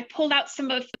I pulled out some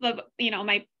of the,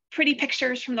 my pretty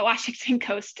pictures from the Washington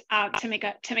coast to make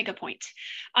a point.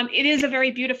 It is a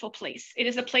very beautiful place. It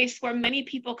is a place where many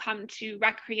people come to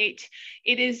recreate.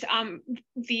 It is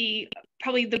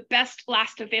probably the best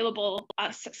last available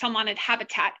salmonid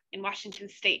habitat in Washington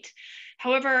state.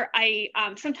 However, I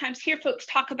sometimes hear folks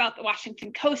talk about the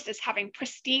Washington coast as having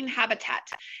pristine habitat,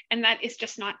 and that is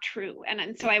just not true.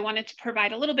 And so I wanted to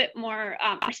provide a little bit more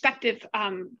perspective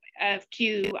to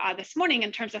you this morning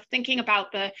in terms of thinking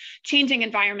about the changing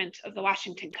environment of the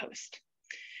Washington coast.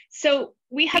 So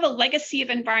we have a legacy of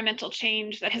environmental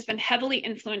change that has been heavily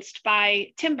influenced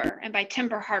by timber and by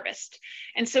timber harvest.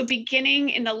 And so beginning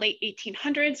in the late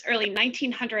 1800s, early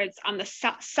 1900s on the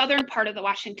southern part of the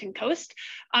Washington coast,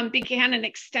 began an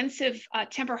extensive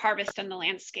timber harvest on the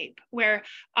landscape, where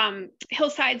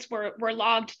hillsides were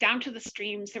logged down to the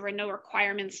streams. There were no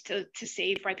requirements to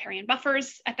save riparian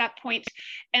buffers at that point,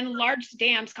 and large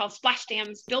dams called splash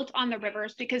dams built on the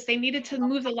rivers because they needed to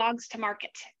move the logs to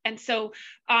market. And so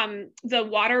the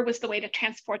water was the way to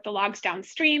transport the logs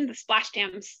downstream. The splash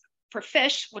dams for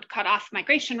fish would cut off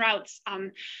migration routes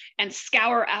and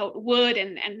scour out wood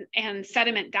and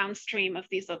sediment downstream of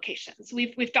these locations.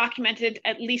 We've documented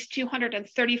at least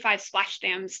 235 splash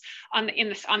dams on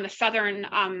the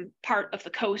southern part of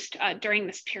the coast during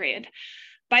this period.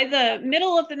 By the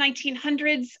middle of the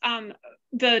 1900s,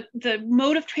 the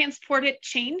mode of transport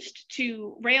changed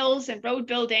to rails and road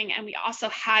building, and we also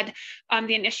had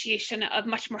the initiation of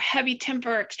much more heavy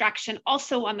timber extraction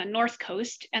also on the north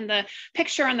coast. And the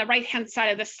picture on the right-hand side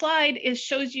of the slide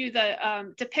shows you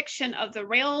the depiction of the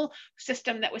rail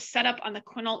system that was set up on the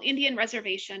Quinault Indian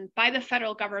Reservation by the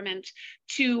federal government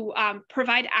to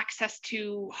provide access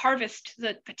to harvest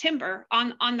the timber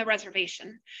on the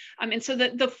reservation. And so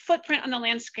the footprint on the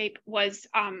landscape was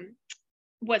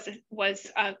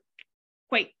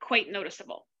quite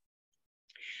noticeable.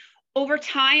 Over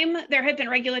time, there have been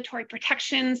regulatory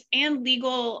protections and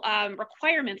legal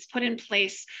requirements put in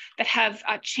place that have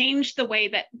changed the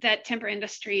way that timber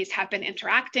industries have been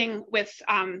interacting with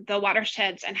the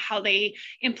watersheds and how they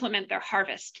implement their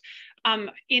harvest. In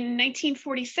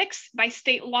 1946, by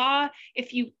state law,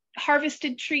 if you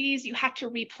harvested trees, you had to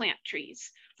replant trees.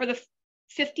 For the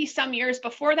 50 some years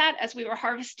before that, as we were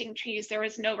harvesting trees, there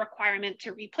was no requirement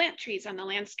to replant trees on the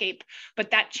landscape,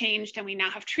 but that changed, and we now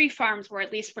have tree farms where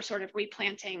at least we're sort of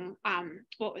replanting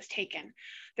what was taken.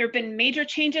 There have been major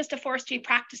changes to forestry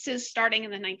practices starting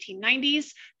in the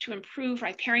 1990s to improve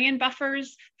riparian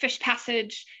buffers, fish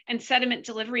passage, and sediment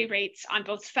delivery rates on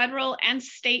both federal and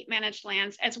state managed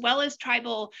lands, as well as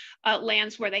tribal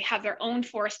lands where they have their own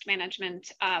forest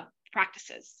management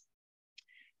practices.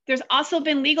 There's also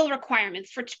been legal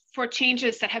requirements for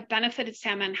changes that have benefited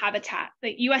salmon habitat.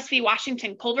 The US v.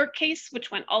 Washington culvert case,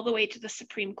 which went all the way to the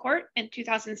Supreme Court in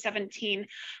 2017,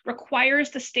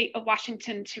 requires the state of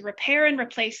Washington to repair and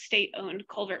replace state-owned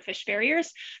culvert fish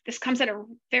barriers. This comes at a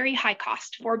very high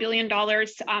cost, $4 billion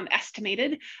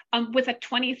estimated, with a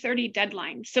 2030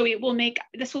 deadline. So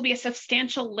this will be a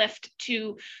substantial lift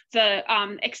to the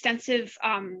extensive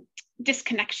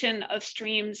disconnection of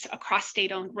streams across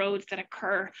state-owned roads that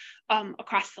occur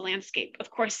across the landscape. Of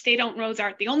course, state-owned roads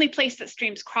aren't the only place that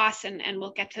streams cross, and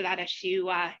we'll get to that issue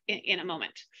in a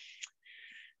moment.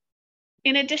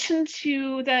 In addition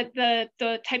to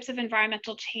the types of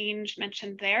environmental change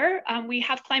mentioned there, we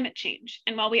have climate change.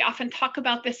 And while we often talk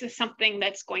about this as something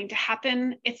that's going to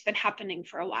happen, it's been happening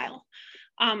for a while.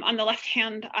 On the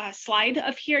left-hand slide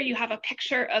of here, you have a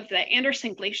picture of the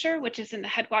Anderson Glacier, which is in the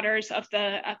headwaters of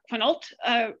the Quinault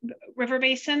River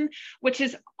Basin, which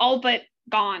is all but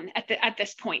gone at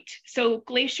this point. So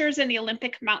glaciers in the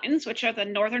Olympic Mountains, which are the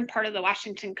northern part of the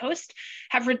Washington coast,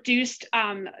 have reduced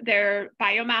their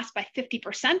biomass by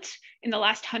 50% in the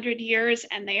last 100 years,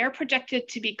 and they are projected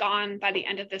to be gone by the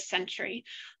end of this century.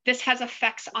 This has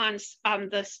effects on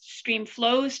the stream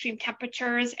flows, stream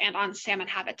temperatures, and on salmon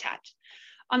habitat.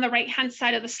 On the right-hand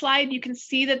side of the slide, you can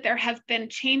see that there have been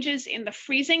changes in the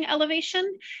freezing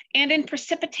elevation and in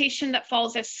precipitation that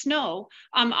falls as snow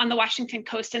on the Washington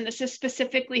coast. And this is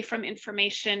specifically from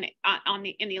information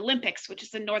in the Olympics, which is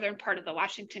the northern part of the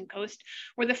Washington coast,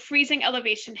 where the freezing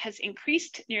elevation has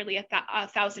increased nearly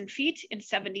 1,000 feet in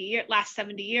last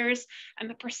 70 years, and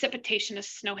the precipitation of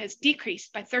snow has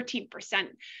decreased by 13%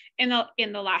 in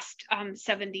the last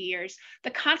 70 years.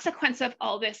 The consequence of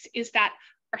all this is that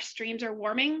our streams are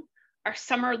warming, our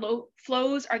summer low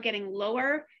flows are getting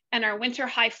lower, and our winter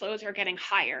high flows are getting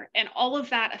higher. And all of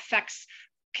that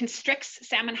constricts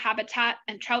salmon habitat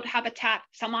and trout habitat,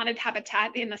 salmonid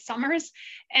habitat in the summers,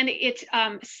 and it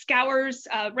scours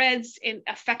reds, it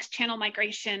affects channel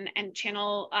migration and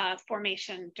channel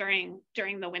formation during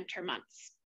the winter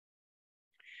months.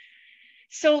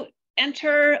 So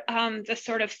enter the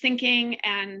sort of thinking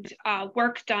and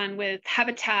work done with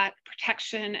habitat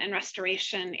protection and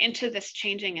restoration into this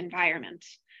changing environment.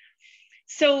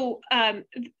 So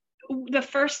the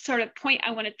first sort of point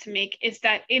I wanted to make is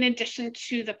that in addition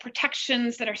to the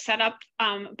protections that are set up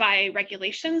by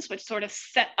regulations, which sort of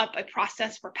set up a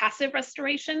process for passive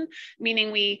restoration,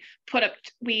 meaning we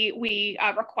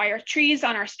require trees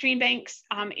on our stream banks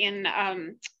in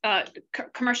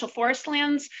commercial forest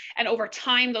lands, and over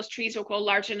time those trees will grow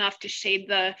large enough to shade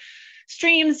the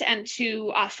streams and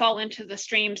to fall into the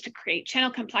streams to create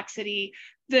channel complexity.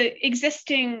 The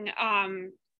existing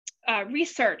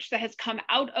research that has come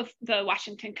out of the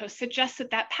Washington coast suggests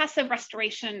that passive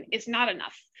restoration is not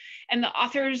enough. And the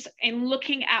authors, in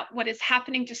looking at what is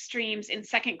happening to streams in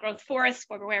second growth forests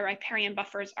where riparian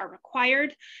buffers are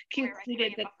required,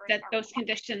 concluded that those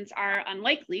conditions are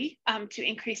unlikely to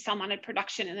increase salmonid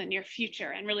production in the near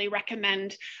future, and really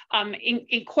recommend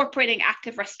incorporating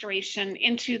active restoration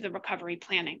into the recovery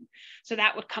planning. So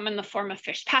that would come in the form of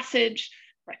fish passage,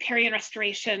 riparian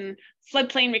restoration,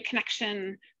 floodplain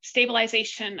reconnection,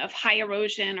 stabilization of high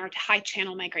erosion or high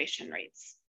channel migration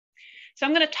rates. So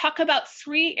I'm going to talk about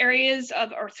three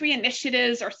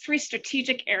initiatives or three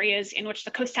strategic areas in which the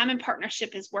Coast Salmon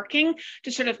Partnership is working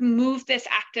to sort of move this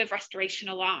active restoration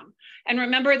along. And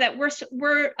remember that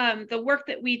the work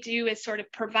that we do is sort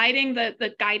of providing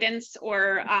the guidance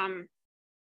or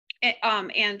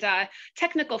and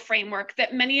technical framework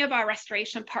that many of our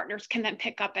restoration partners can then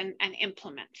pick up and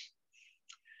implement.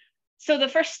 So the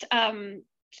first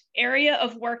area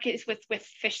of work is with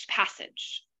fish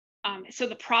passage. So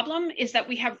the problem is that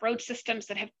we have road systems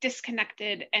that have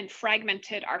disconnected and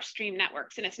fragmented our stream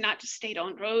networks. And it's not just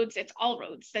state-owned roads, it's all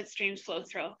roads that streams flow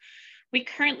through. We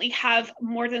currently have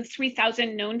more than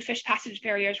 3,000 known fish passage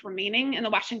barriers remaining in the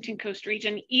Washington coast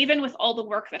region, even with all the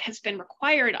work that has been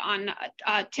required on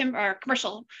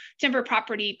commercial timber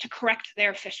property to correct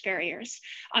their fish barriers.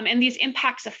 And these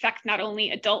impacts affect not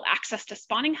only adult access to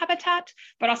spawning habitat,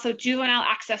 but also juvenile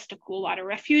access to cool water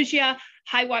refugia,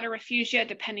 high water refugia,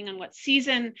 depending on what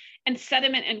season, and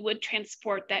sediment and wood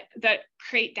transport that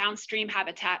create downstream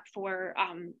habitat for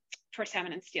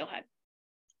salmon and steelhead.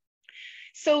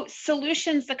 So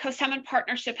solutions, the Coast Salmon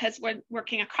Partnership has been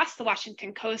working across the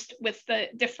Washington coast with the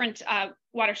different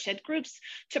watershed groups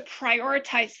to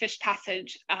prioritize fish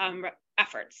passage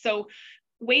efforts. So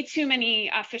way too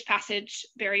many fish passage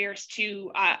barriers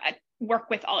to work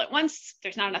with all at once.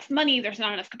 There's not enough money, there's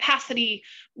not enough capacity.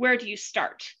 Where do you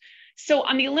start? So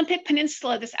on the Olympic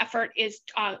Peninsula, this effort is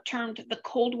termed the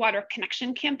Cold Water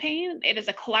Connection Campaign. It is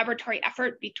a collaboratory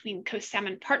effort between Coast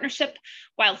Salmon Partnership,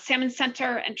 Wild Salmon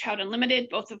Center, and Trout Unlimited,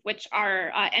 both of which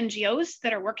are NGOs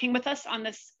that are working with us on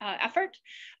this effort.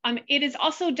 It is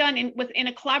also done within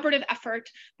a collaborative effort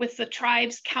with the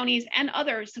tribes, counties, and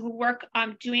others who work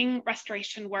doing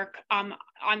restoration work on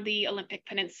the Olympic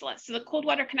Peninsula. So the Cold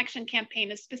Water Connection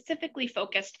Campaign is specifically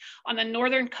focused on the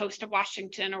northern coast of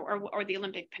Washington or the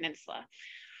Olympic Peninsula.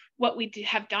 What we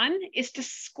have done is to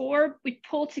score, we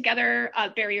pull together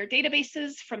barrier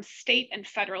databases from state and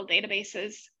federal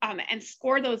databases and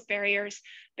score those barriers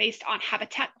based on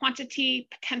habitat quantity,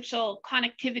 potential,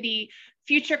 connectivity,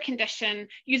 future condition,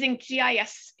 using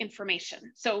GIS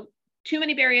information. So too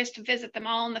many barriers to visit them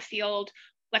all in the field.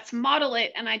 Let's model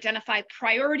it and identify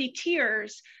priority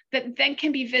tiers that then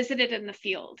can be visited in the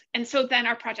field. And so then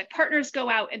our project partners go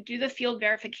out and do the field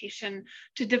verification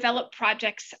to develop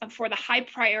projects for the high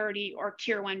priority or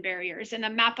tier 1 barriers. In the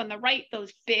map on the right,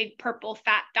 those big purple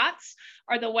fat dots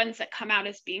are the ones that come out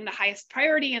as being the highest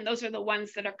priority. And those are the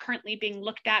ones that are currently being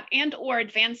looked at and or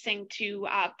advancing to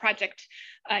project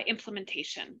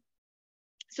implementation.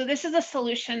 So this is a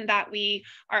solution that we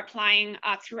are applying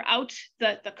throughout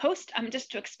the coast.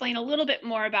 Just to explain a little bit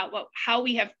more about how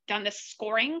we have done this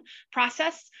scoring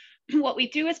process. What we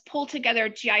do is pull together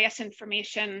GIS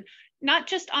information, not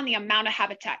just on the amount of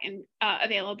habitat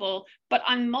available, but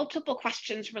on multiple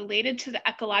questions related to the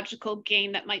ecological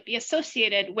gain that might be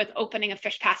associated with opening a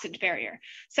fish passage barrier,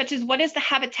 such as what is the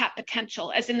habitat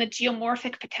potential, as in the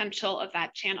geomorphic potential of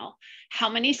that channel? How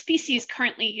many species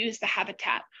currently use the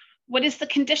habitat? What is the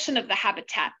condition of the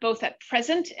habitat, both at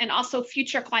present and also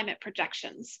future climate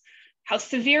projections? How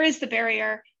severe is the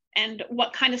barrier, and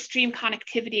what kind of stream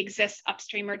connectivity exists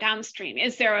upstream or downstream?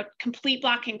 Is there a complete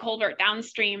blocking culvert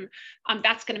downstream?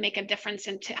 That's going to make a difference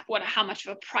into how much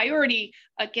of a priority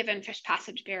a given fish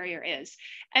passage barrier is.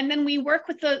 And then we work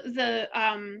with the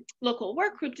local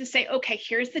work group to say, okay,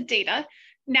 here's the data.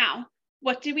 Now,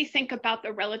 what do we think about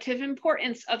the relative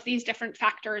importance of these different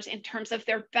factors in terms of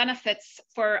their benefits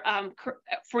for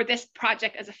this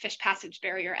project as a fish passage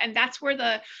barrier? And that's where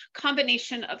the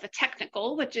combination of the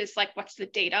technical, which is like what's the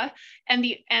data, and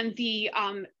the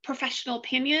professional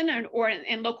opinion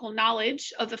and local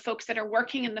knowledge of the folks that are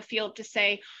working in the field to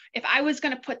say, if I was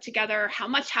going to put together how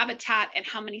much habitat and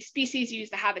how many species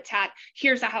use the habitat,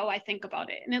 here's how I think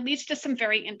about it. And it leads to some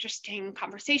very interesting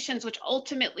conversations, which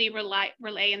ultimately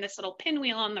relay in this little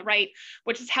pinwheel on the right,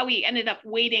 which is how we ended up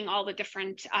weighting all the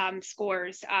different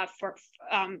scores for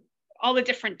all the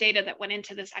different data that went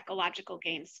into this ecological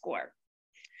gain score.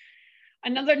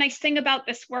 Another nice thing about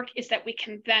this work is that we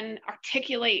can then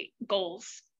articulate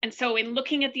goals. And so in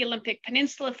looking at the Olympic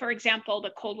Peninsula, for example,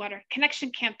 the Cold Water Connection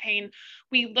Campaign,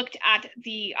 we looked at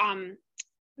the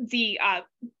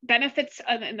benefits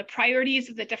and the priorities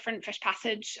of the different fish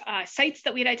passage sites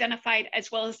that we had identified,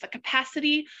 as well as the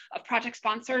capacity of project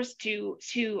sponsors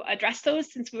to address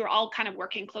those, since we were all kind of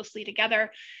working closely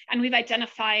together. And we've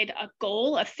identified a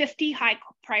goal of 50 high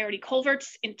priority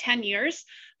culverts in 10 years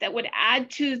that would add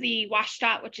to the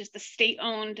WSDOT, which is the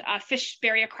state-owned fish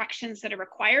barrier corrections that are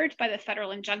required by the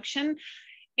federal injunction.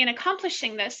 In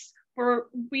accomplishing this, we're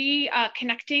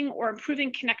connecting or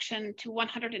improving connection to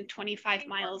 125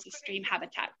 miles of stream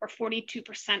habitat, or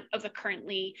 42% of the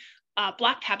currently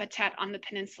blocked habitat on the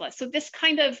peninsula. So this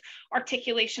kind of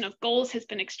articulation of goals has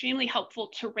been extremely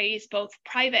helpful to raise both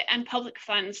private and public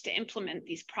funds to implement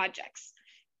these projects.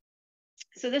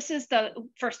 So this is the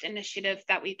first initiative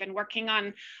that we've been working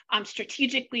on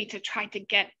strategically to try to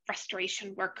get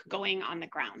restoration work going on the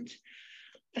ground.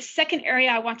 The second area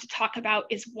I want to talk about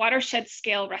is watershed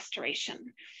scale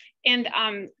restoration. And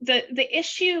the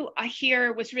issue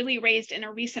here was really raised in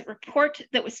a recent report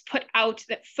that was put out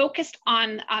that focused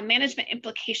on management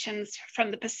implications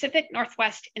from the Pacific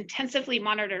Northwest Intensively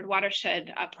Monitored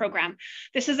Watershed Program.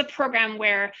 This is a program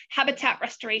where habitat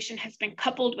restoration has been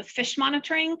coupled with fish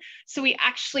monitoring. So we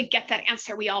actually get that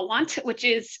answer we all want, which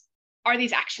is, are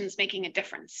these actions making a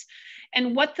difference?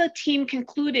 And what the team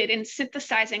concluded in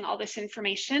synthesizing all this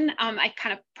information, I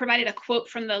kind of provided a quote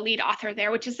from the lead author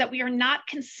there, which is that we are not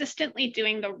consistently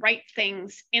doing the right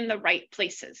things in the right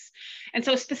places. And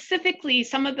so specifically,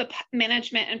 some of the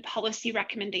management and policy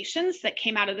recommendations that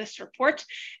came out of this report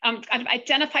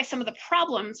identify some of the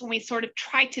problems when we sort of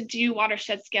try to do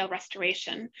watershed scale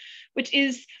restoration, which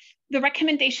is the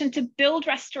recommendation to build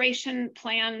restoration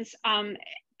plans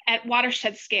at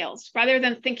watershed scales, rather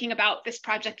than thinking about this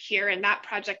project here and that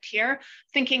project here,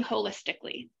 thinking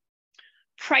holistically.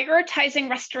 prioritizing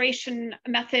restoration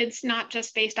methods, not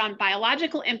just based on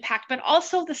biological impact, but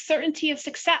also the certainty of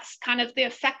success, kind of the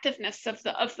effectiveness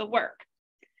of the work.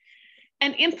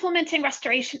 And implementing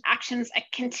restoration actions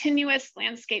at continuous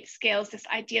landscape scales, this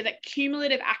idea that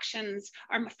cumulative actions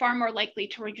are far more likely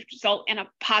to result in a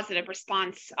positive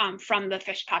response from the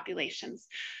fish populations.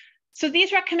 So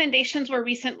these recommendations were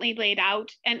recently laid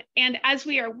out, and as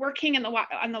we are working on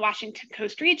the Washington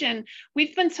Coast region,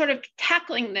 we've been sort of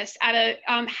tackling this at a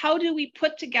how do we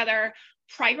put together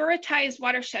prioritized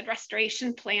watershed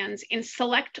restoration plans in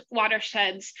select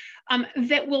watersheds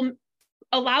that will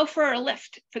allow for a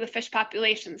lift for the fish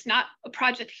populations, not a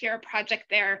project here, a project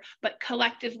there, but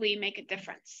collectively make a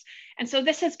difference. And so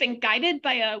this has been guided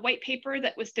by a white paper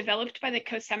that was developed by the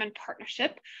Coast Salmon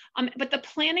Partnership, but the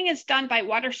planning is done by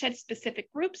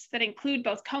watershed-specific groups that include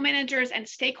both co-managers and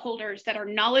stakeholders that are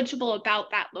knowledgeable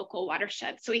about that local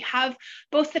watershed. So we have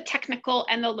both the technical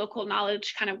and the local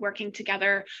knowledge kind of working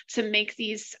together to make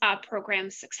these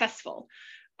programs successful.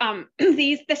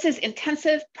 This is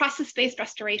intensive process-based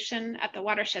restoration at the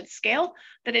watershed scale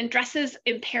that addresses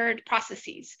impaired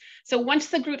processes. So once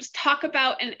the groups talk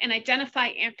about and identify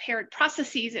impaired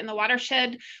processes in the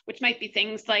watershed, which might be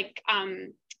things like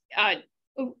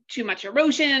too much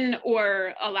erosion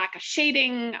or a lack of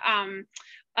shading,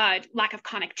 lack of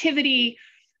connectivity,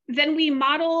 then we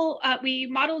model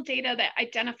data that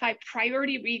identify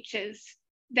priority reaches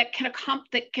that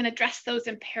can address those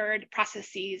impaired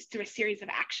processes through a series of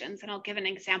actions. And I'll give an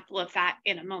example of that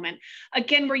in a moment.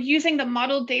 Again, we're using the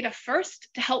model data first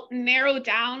to help narrow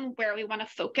down where we want to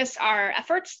focus our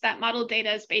efforts. That model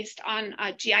data is based on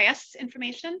GIS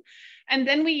information. And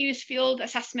then we use field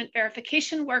assessment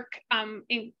verification work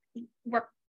in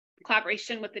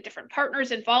collaboration with the different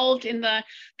partners involved in the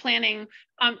planning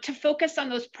to focus on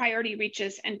those priority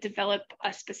reaches and develop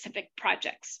specific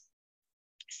projects.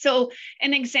 So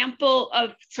an example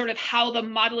of sort of how the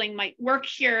modeling might work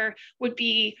here would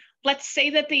be, let's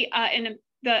say that the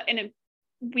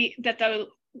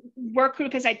work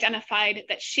group has identified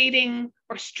that shading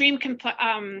or stream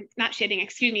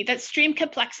that stream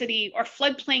complexity or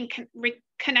floodplain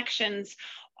connections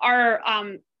are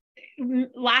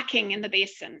lacking in the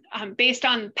basin based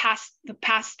on the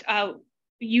past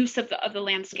use of the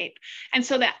landscape. And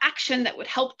so the action that would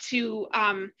help to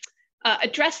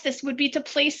address this would be to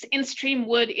place in-stream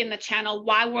wood in the channel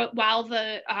while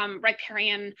the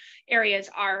riparian areas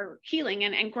are healing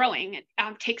and growing. It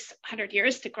takes 100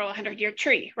 years to grow a 100-year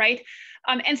tree, right?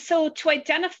 And so to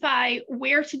identify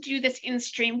where to do this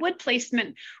in-stream wood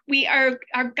placement, we are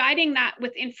guiding that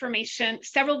with information,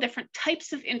 several different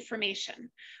types of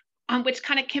information, which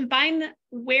kind of combine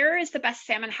where is the best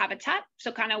salmon habitat,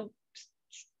 so kind of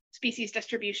species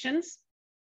distributions,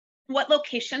 what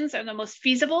locations are the most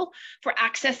feasible for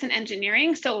access and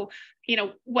engineering. So, you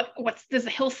know, what does the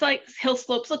hill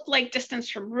slopes look like, distance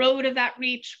from road of that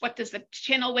reach? What does the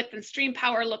channel width and stream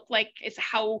power look like? Is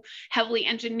how heavily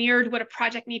engineered would a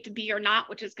project need to be or not,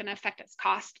 which is going to affect its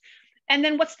cost. And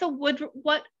then what's the wood,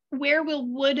 where will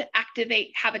wood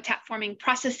activate habitat forming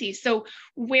processes? So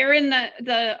where in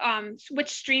which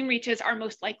stream reaches are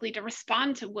most likely to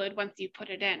respond to wood once you put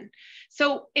it in?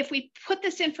 So if we put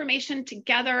this information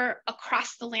together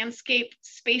across the landscape,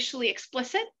 spatially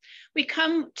explicit, we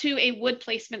come to a wood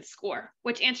placement score,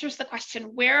 which answers the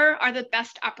question, where are the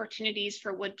best opportunities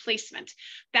for wood placement?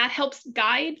 That helps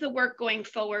guide the work going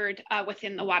forward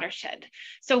within the watershed.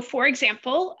 So for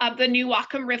example, the New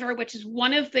Whatcom River, which is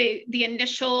one of the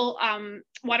initial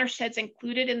watersheds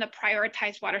included in the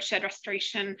prioritized watershed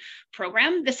restoration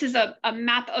program. This is a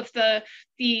map of the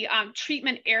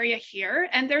treatment area here.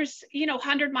 And there's,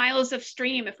 100 miles of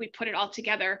stream if we put it all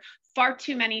together, far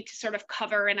too many to sort of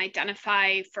cover and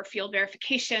identify for field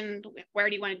verification. Where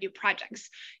do you want to do projects?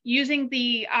 Using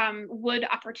the wood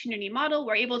opportunity model,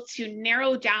 we're able to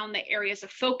narrow down the areas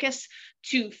of focus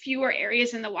to fewer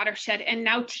areas in the watershed. And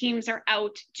now teams are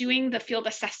out doing the field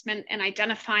assessment and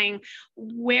identifying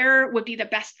where would be the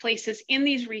best places in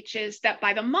these reaches that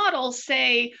by the model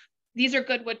say, these are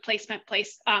good wood placement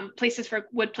places for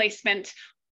wood placement.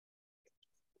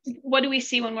 What do we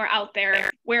see when we're out there?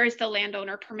 Where is the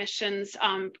landowner permissions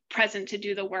present to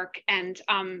do the work? And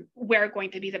where are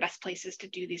going to be the best places to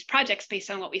do these projects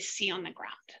based on what we see on the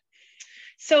ground?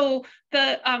 So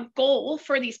the goal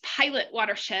for these pilot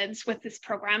watersheds with this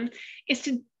program is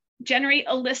to generate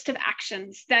a list of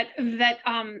actions that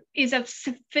is of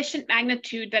sufficient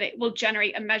magnitude that it will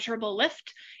generate a measurable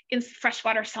lift in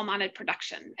freshwater salmonid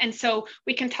production. And so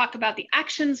we can talk about the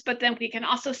actions, but then we can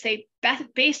also say,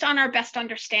 based on our best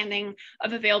understanding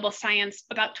of available science,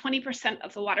 about 20%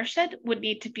 of the watershed would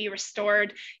need to be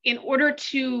restored in order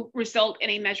to result in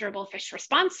a measurable fish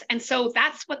response. And so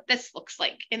that's what this looks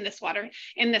like in this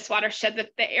watershed,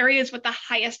 that the areas with the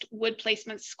highest wood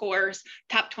placement scores,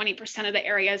 top 20% of the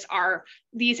areas are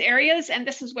these areas. And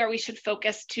this is where we should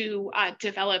focus to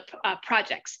develop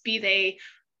projects, be they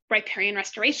riparian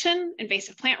restoration,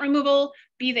 invasive plant removal,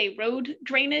 be they road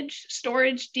drainage,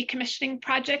 storage, decommissioning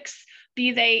projects,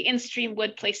 be they in-stream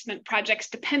wood placement projects.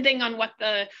 Depending on what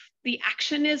the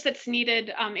action is that's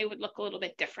needed, it would look a little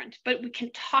bit different. But we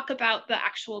can talk about the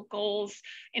actual goals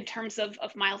in terms of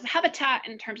miles of habitat,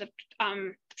 in terms of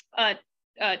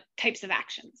types of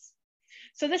actions.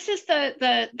 So this is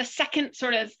the second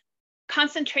sort of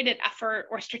concentrated effort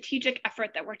or strategic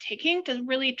effort that we're taking to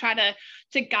really try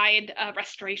to guide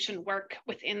restoration work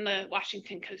within the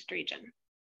Washington Coast region.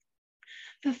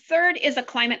 The third is a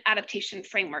climate adaptation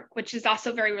framework, which is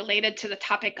also very related to the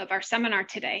topic of our seminar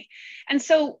today. And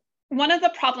so one of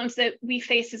the problems that we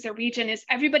face as a region is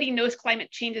everybody knows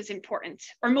climate change is important,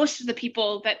 or most of the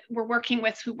people that we're working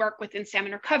with who work within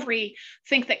salmon recovery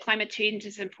think that climate change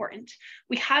is important.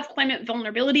 We have climate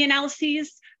vulnerability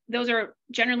analyses. Those are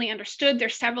generally understood.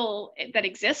 There's several that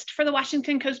exist for the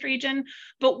Washington Coast region,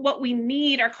 but what we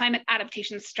need are climate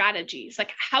adaptation strategies.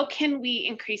 Like, how can we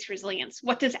increase resilience?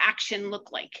 What does action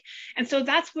look like? And so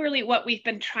that's really what we've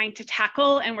been trying to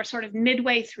tackle, and we're sort of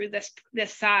midway through this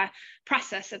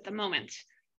process at the moment.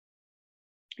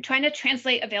 Trying to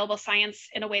translate available science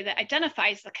in a way that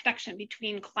identifies the connection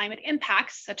between climate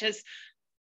impacts, such as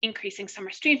increasing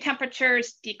summer stream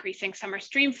temperatures, decreasing summer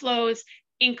stream flows,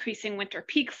 increasing winter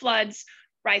peak floods,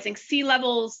 rising sea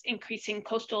levels, increasing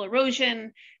coastal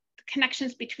erosion,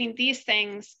 connections between these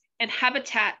things, and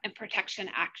habitat and protection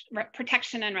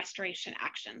and restoration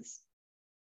actions.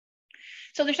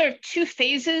 So there's sort of two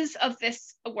phases of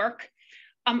this work.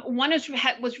 One has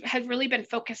really been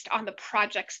focused on the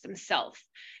projects themselves.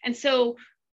 And so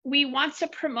we want to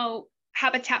promote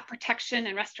habitat protection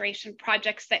and restoration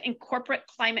projects that incorporate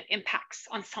climate impacts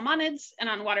on salmonids and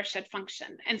on watershed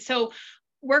function. And so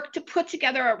work to put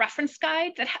together a reference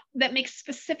guide that makes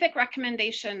specific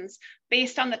recommendations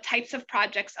based on the types of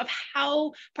projects, of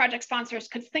how project sponsors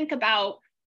could think about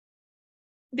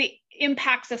the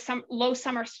impacts of some low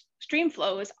summer stream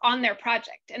flows on their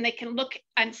project. And they can look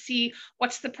and see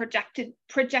what's the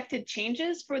projected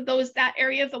changes for that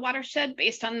area of the watershed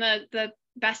based on the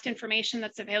best information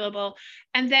that's available.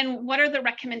 And then what are the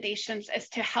recommendations as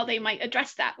to how they might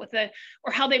address that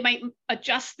or how they might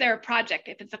adjust their project,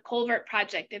 if it's a culvert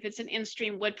project, if it's an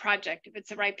in-stream wood project, if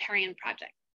it's a riparian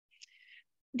project.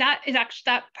 That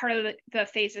part of the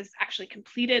phase is actually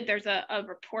completed. There's a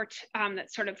report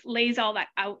that sort of lays all that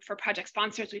out for project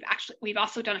sponsors. We've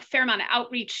also done a fair amount of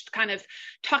outreach, kind of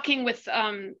talking with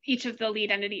each of the lead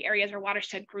entity areas or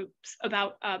watershed groups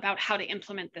about how to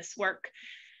implement this work.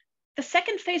 The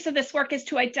second phase of this work is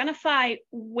to identify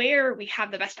where we have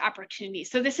the best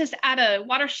opportunities. So this is at a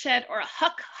watershed or a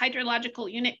HUC, hydrological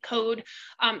unit code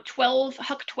 12,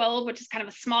 HUC 12, which is kind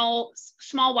of a small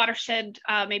watershed,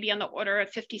 maybe on the order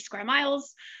of 50 square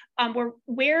miles.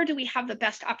 Where do we have the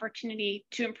best opportunity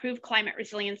to improve climate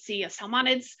resiliency of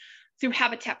salmonids through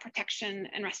habitat protection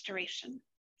and restoration?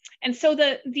 And so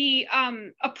the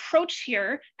approach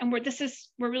here, and we're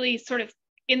really sort of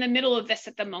in the middle of this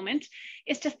at the moment,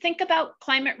 is to think about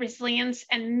climate resilience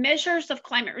and measures of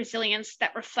climate resilience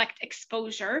that reflect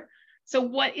exposure. So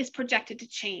what is projected to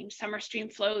change? Summer stream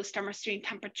flows, summer stream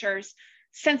temperatures,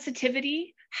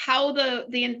 sensitivity, how the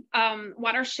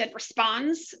watershed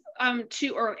responds to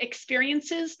or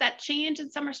experiences that change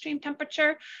in summer stream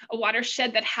temperature. A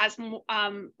watershed that has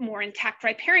more intact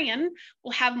riparian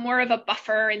will have more of a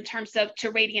buffer in terms of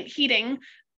to radiant heating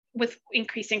with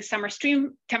increasing summer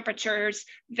stream temperatures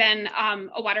than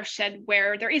a watershed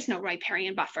where there is no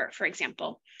riparian buffer, for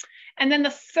example. And then the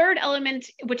third element,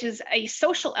 which is a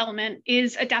social element,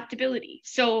 is adaptability.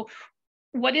 So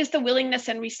what is the willingness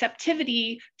and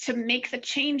receptivity to make the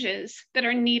changes that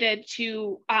are needed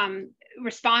to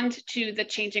respond to the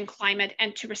changing climate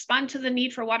and to respond to the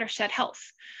need for watershed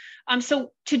health?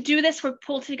 So to do this, we've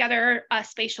pulled together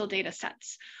spatial data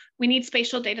sets. We need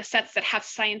spatial data sets that have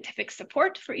scientific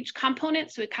support for each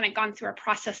component. So we've kind of gone through our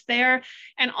process there,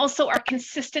 and also are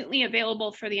consistently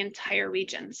available for the entire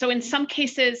region. So in some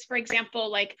cases, for example,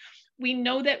 like we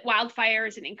know that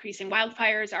wildfires and increasing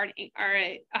wildfires are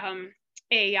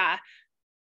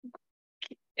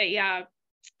a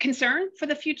concern for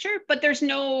the future, but there's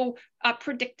no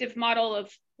predictive model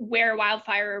of where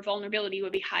wildfire vulnerability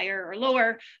would be higher or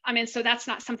lower. And so that's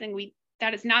not something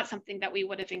that is not something that we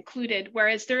would have included,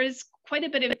 whereas there is quite a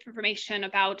bit of information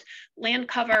about land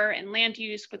cover and land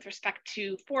use with respect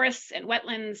to forests and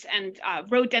wetlands and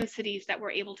road densities that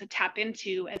we're able to tap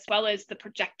into, as well as the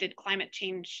projected climate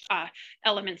change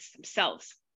elements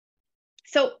themselves.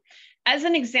 So as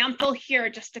an example here,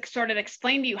 just to sort of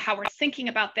explain to you how we're thinking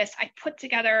about this, I put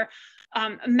together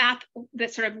a map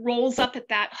that sort of rolls up at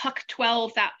that HUC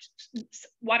 12, that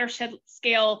watershed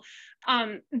scale,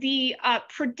 the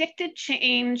predicted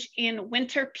change in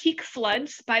winter peak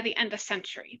floods by the end of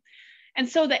century. And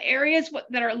so the areas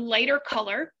that are lighter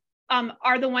color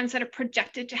are the ones that are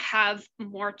projected to have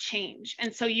more change.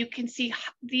 And so you can see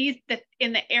these, that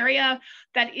in the area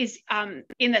that is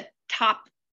in the top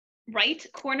right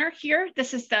corner here,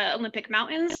 this is the Olympic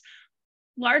Mountains.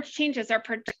 Large changes are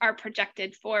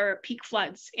projected for peak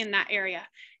floods in that area.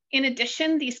 In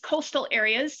addition, these coastal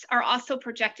areas are also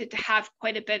projected to have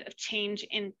quite a bit of change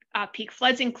in peak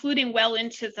floods, including well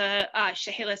into the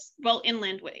Chehalis, well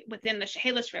inland within the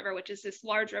Chehalis River, which is this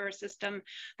large river system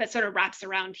that sort of wraps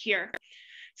around here.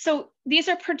 So these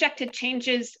are projected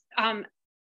changes.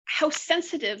 How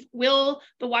sensitive will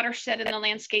the watershed and the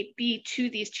landscape be to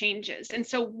these changes? And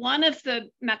so one of the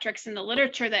metrics in the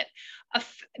literature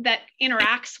that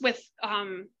interacts with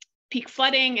peak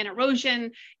flooding and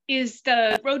erosion is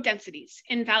the road densities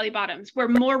in valley bottoms, where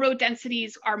more road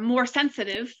densities are more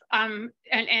sensitive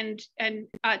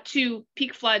to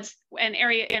peak floods, and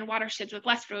area and watersheds with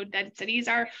less road densities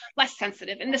are less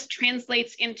sensitive. And this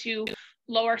translates into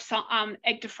lower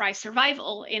egg to fry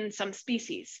survival in some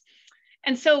species.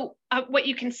 And so what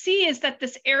you can see is that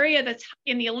this area that's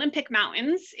in the Olympic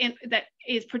Mountains that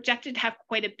is projected to have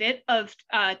quite a bit of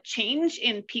change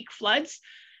in peak floods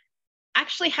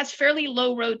actually has fairly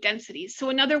low road densities. So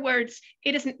in other words,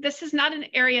 this is an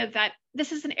area that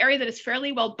is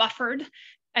fairly well buffered,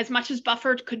 as much as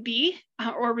buffered could be,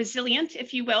 or resilient,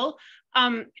 if you will,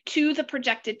 to the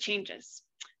projected changes.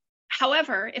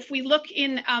 However, if we look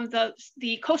in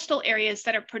the coastal areas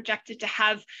that are projected to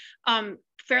have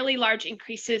fairly large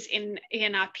increases in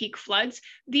peak floods,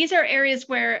 these are areas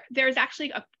where there's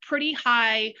actually a pretty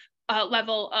high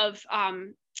level of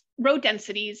road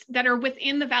densities that are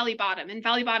within the valley bottom, and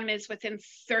valley bottom is within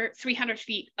 300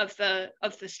 feet of the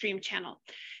stream channel.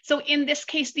 So in this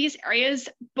case, these areas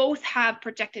both have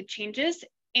projected changes,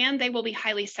 and they will be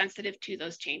highly sensitive to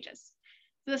those changes.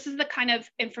 So this is the kind of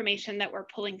information that we're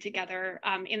pulling together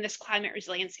in this climate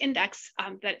resilience index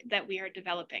that we are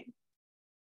developing.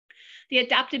 The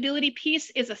adaptability piece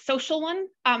is a social one.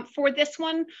 For this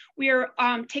one, we are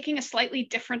taking a slightly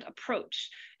different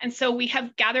approach. And so we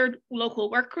have gathered local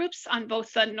work groups on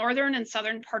both the northern and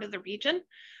southern part of the region.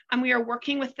 And we are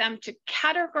working with them to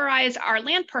categorize our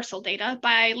land parcel data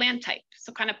by land type.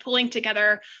 So kind of pulling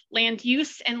together land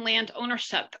use and land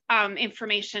ownership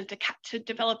information to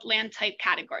develop land type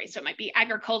categories. So it might be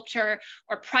agriculture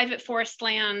or private forest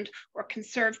land or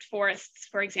conserved forests,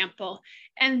 for example.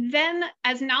 And then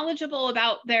as knowledgeable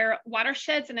about their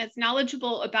watersheds and as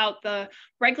knowledgeable about the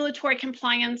regulatory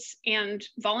compliance and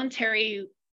voluntary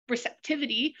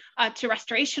receptivity to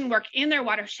restoration work in their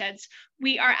watersheds,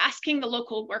 we are asking the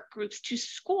local work groups to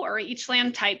score each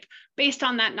land type based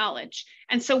on that knowledge.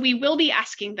 And so we will be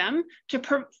asking them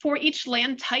for each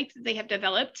land type that they have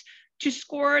developed to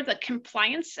score the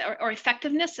compliance or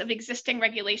effectiveness of existing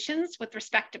regulations with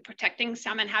respect to protecting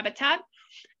salmon habitat,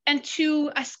 and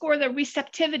to score the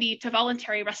receptivity to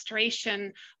voluntary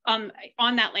restoration on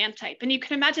that land type. And you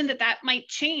can imagine that that might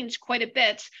change quite a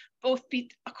bit, both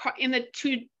in the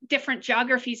two different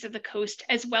geographies of the coast,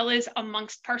 as well as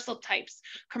amongst parcel types.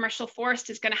 Commercial forest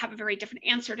is going to have a very different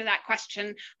answer to that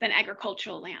question than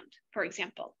agricultural land, for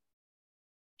example.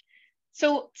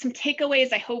 So some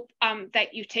takeaways, I hope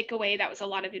that you take away. That was a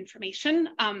lot of information,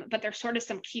 but there's sort of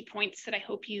some key points that I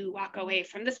hope you walk away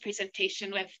from this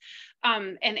presentation with,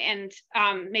 and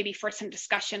maybe for some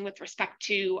discussion with respect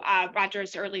to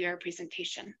Roger's earlier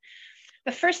presentation.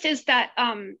 The first is that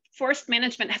forest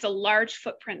management has a large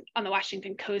footprint on the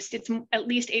Washington coast. It's at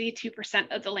least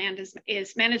 82% of the land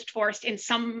is managed forest in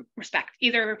some respect,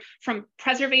 either from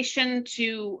preservation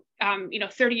to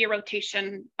 30-year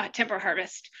rotation timber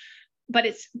harvest. But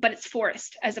it's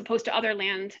forest as opposed to other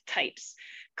land types.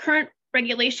 Current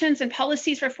regulations and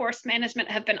policies for forest management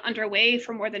have been underway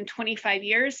for more than 25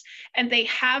 years, and they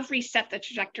have reset the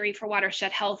trajectory for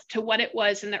watershed health to what it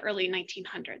was in the early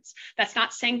 1900s. That's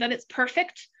not saying that it's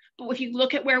perfect, but if you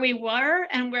look at where we were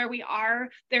and where we are,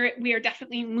 we are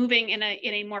definitely moving in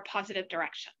a more positive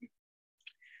direction.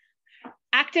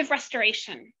 Active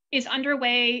restoration is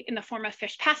underway in the form of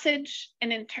fish passage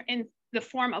and in the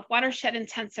form of watershed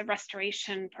intensive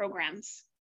restoration programs.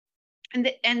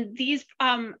 And these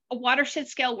watershed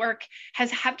scale work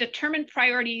have determined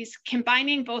priorities,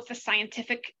 combining both the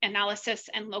scientific analysis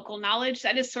and local knowledge.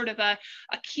 That is sort of a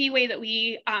key way that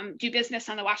we do business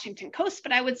on the Washington coast,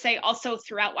 but I would say also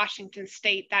throughout Washington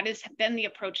state, that has been the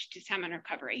approach to salmon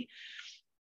recovery.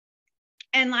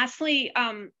 And lastly,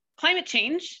 climate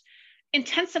change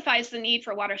intensifies the need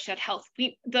for watershed health.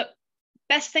 The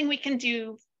best thing we can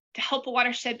do to help a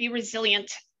watershed be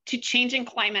resilient to changing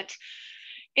climate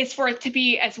is for it to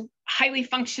be as highly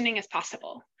functioning as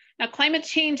possible. Now, climate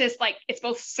change is like, it's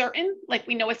both certain, like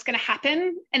we know it's going to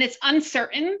happen, and it's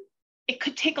uncertain. It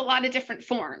could take a lot of different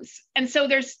forms. And so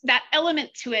there's that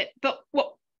element to it. But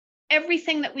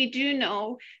everything that we do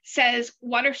know says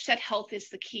watershed health is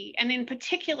the key. And in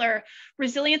particular,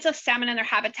 resilience of salmon and their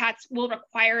habitats will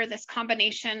require this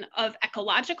combination of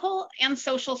ecological and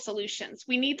social solutions.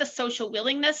 We need the social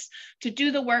willingness to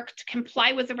do the work, to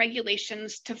comply with the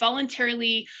regulations, to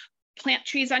voluntarily plant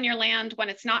trees on your land when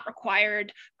it's not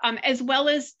required, as well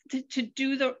as to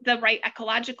do the right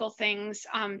ecological things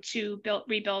to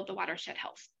rebuild the watershed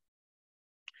health.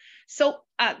 So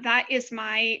that is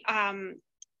my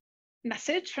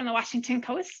message from the Washington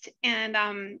coast,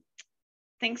 and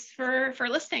thanks for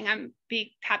listening. I'm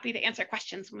be happy to answer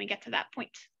questions when we get to that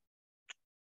point.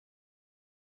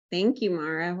 Thank you,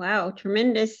 Mara. Wow,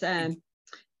 tremendous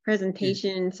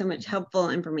presentation, so much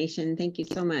helpful information. Thank you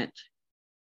so much.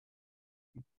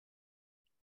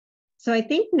 So I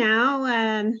think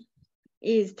now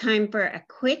is time for a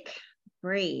quick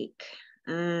break.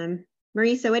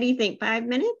 Marisa, what do you think, 5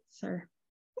 minutes or?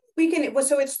 We can, well,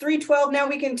 so it's 3:12 now.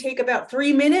 We can take about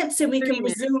 3 minutes, and we can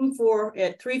resume for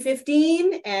at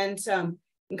 3:15, and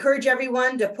encourage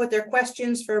everyone to put their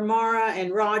questions for Mara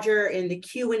and Roger in the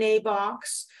Q&A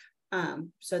box,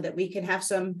 so that we can have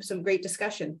some great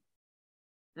discussion.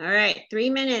 All right, 3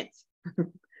 minutes.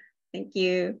 Thank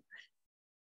you.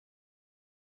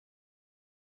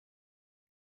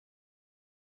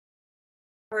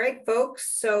 All right,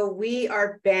 folks, so we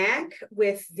are back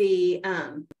with the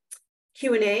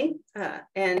Q&A,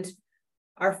 and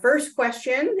our first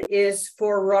question is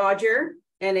for Roger,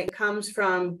 and it comes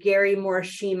from Gary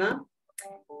Morishima.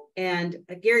 And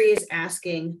Gary is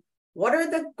asking, what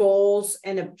are the goals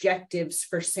and objectives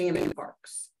for salmon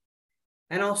parks?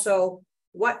 And also,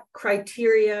 what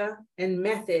criteria and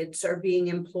methods are being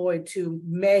employed to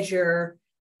measure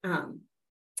and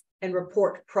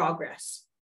report progress?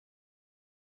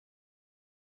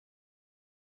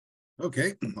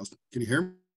 Okay, can you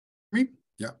hear me?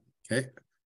 Yeah, okay.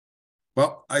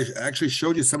 Well, I actually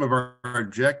showed you some of our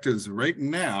objectives. Right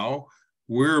now,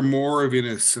 we're more of in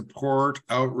a support,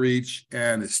 outreach,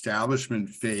 and establishment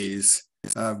phase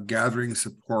of gathering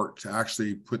support to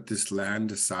actually put this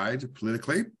land aside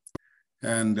politically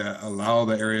and allow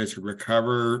the area to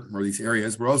recover, or these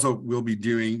areas. We'll be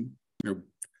doing,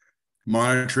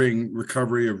 monitoring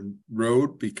recovery of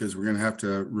road, because we're going to have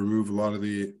to remove a lot of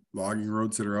the logging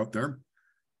roads that are out there,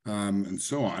 and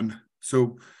so on.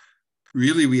 So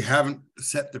really, we haven't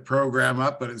set the program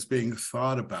up, but it's being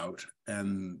thought about,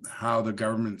 and how the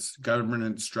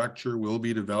government structure will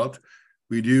be developed.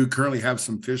 We do currently have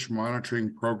some fish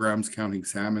monitoring programs counting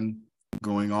salmon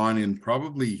going on in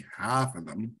probably half of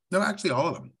them. No, actually all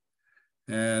of them.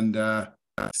 And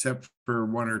except for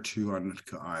 1 or 2 on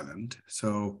Nootka Island.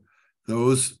 So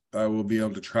those will be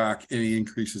able to track any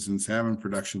increases in salmon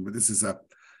production. But this is a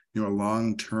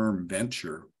long-term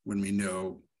venture, when we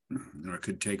know, it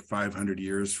could take 500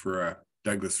 years for a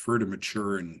Douglas fir to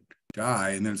mature and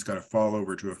die, and then it's got to fall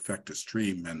over to affect a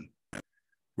stream. And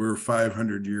we're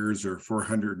 500 years or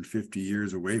 450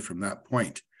 years away from that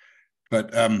point.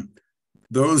 But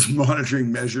those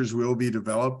monitoring measures will be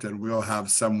developed, and we'll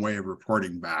have some way of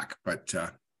reporting back. But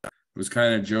I was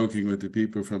kind of joking with the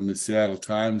people from the Seattle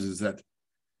Times, is that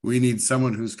we need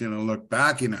someone who's going to look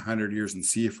back in 100 years and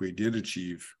see if we did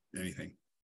achieve anything.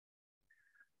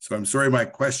 So I'm sorry, my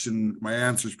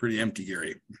answer is pretty empty,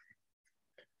 Gary.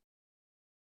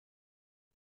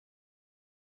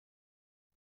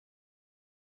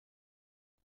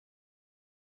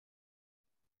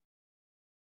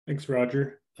 Thanks,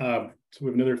 Roger. So we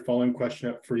have another following question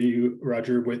up for you,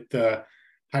 Roger. With the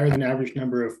higher than average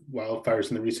number of wildfires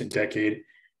in the recent decade,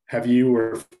 have you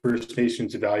or First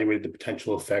Nations evaluated the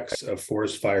potential effects of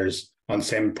forest fires on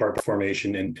salmon park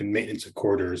formation and maintenance of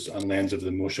corridors on lands of the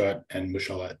Moshot and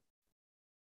Mushalat?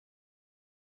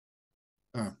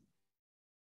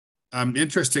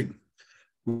 Interesting.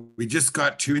 We just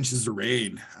got 2 inches of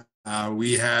rain.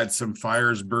 We had some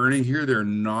fires burning here. They're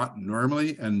not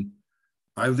normally, and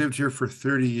I lived here for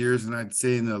 30 years, and I'd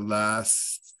say in the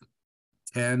last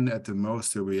 10 at the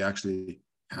most that we actually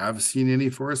have seen any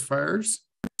forest fires.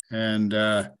 And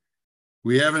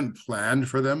we haven't planned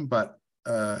for them, but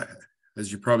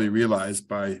as you probably realize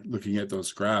by looking at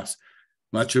those graphs,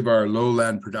 much of our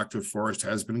lowland productive forest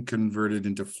has been converted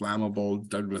into flammable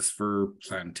Douglas fir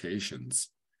plantations,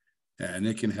 and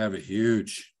it can have a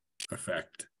huge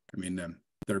effect. I mean,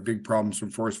 there are big problems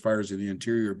from forest fires in the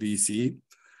interior of BC.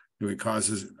 It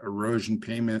causes erosion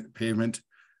pavement.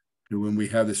 When we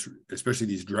have this, especially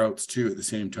these droughts too, at the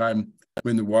same time,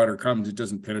 when the water comes, it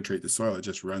doesn't penetrate the soil, it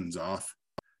just runs off,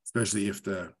 especially if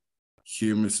the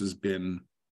humus has been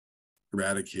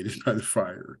eradicated by the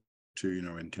fire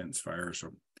to, intense fire.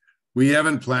 So we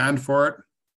haven't planned for it.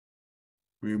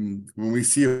 When we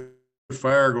see a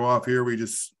fire go off here, we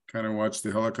just kind of watch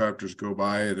the helicopters go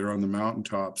by. They're on the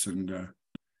mountaintops, and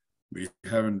we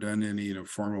haven't done any,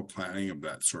 formal planning of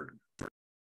that sort.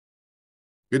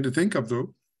 Good to think of,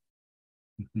 though.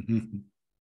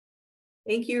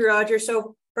 Thank you, Roger.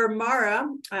 So for Mara,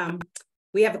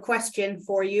 we have a question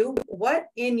for you. What,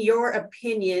 in your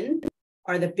opinion,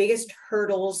 are the biggest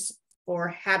hurdles for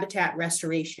habitat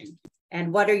restoration?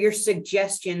 And what are your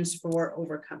suggestions for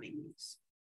overcoming these?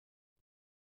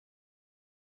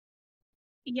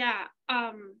 Yeah,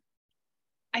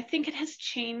 I think it has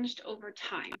changed over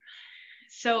time.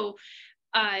 So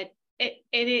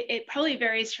it probably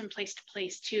varies from place to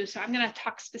place too. So I'm going to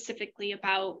talk specifically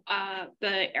about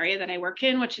the area that I work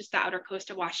in, which is the outer coast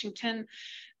of Washington.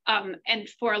 And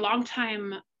for a long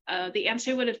time, the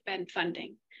answer would have been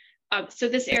funding. So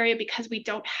this area, because we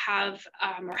don't have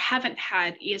or haven't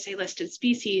had ESA listed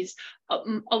species,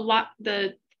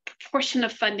 the proportion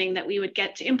of funding that we would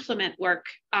get to implement work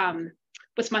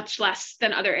was much less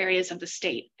than other areas of the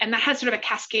state. And that has sort of a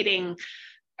cascading,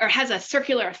 or has a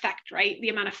circular effect, right? The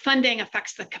amount of funding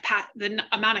affects the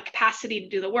amount of capacity to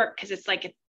do the work, because it's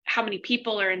like how many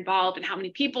people are involved, and how many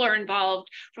people are involved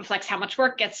reflects how much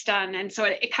work gets done. And so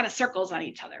it kind of circles on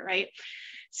each other, right?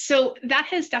 So that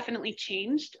has definitely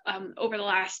changed over the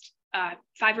last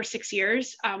 5 or 6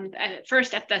 years. At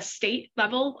first, at the state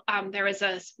level, there's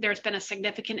been a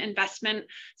significant investment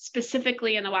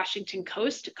specifically in the Washington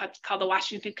Coast, called the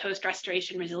Washington Coast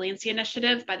Restoration Resiliency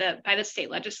Initiative by the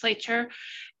state legislature.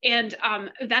 And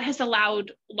that has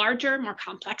allowed larger, more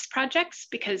complex projects,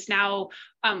 because now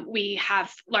we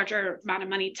have larger amount of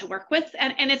money to work with,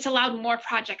 and it's allowed more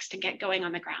projects to get going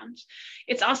on the ground.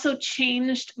 It's also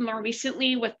changed more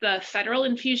recently with the federal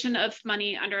infusion of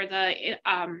money under the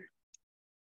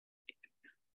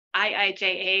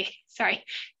IIJA,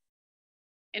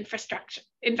 infrastructure,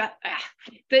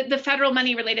 the federal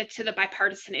money related to the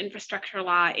bipartisan infrastructure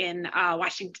law in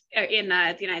Washington, in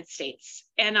the United States.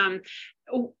 And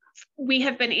we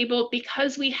have been able,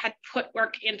 because we had put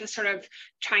work into sort of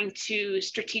trying to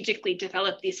strategically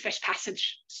develop these fish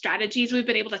passage strategies, we've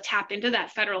been able to tap into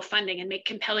that federal funding and make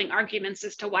compelling arguments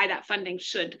as to why that funding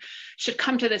should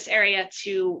come to this area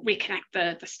to reconnect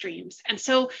the streams. And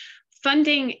so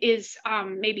funding is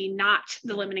maybe not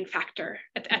the limiting factor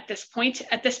at this point.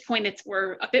 At this point,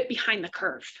 we're a bit behind the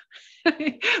curve,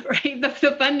 right?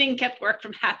 The funding kept work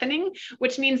from happening,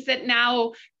 which means that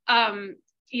now,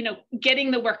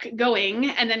 getting the work going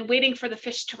and then waiting for the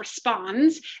fish to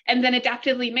respond and then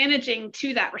adaptively managing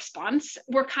to that response,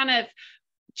 we're kind of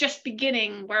just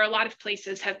beginning where a lot of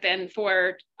places have been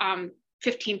for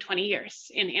 15, 20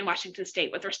 years in Washington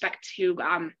state with respect to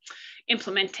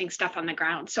implementing stuff on the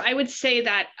ground. So I would say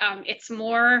that it's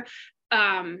more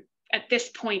at this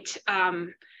point,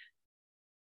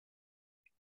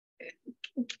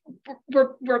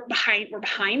 we're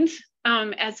behind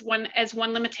as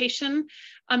one limitation.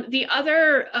 The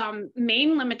other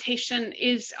main limitation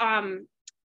is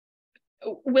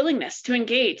willingness to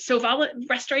engage. So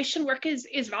restoration work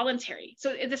is voluntary.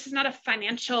 So this is not a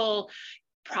financial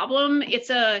problem.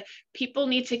 People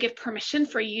need to give permission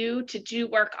for you to do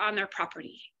work on their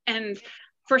property. And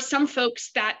for some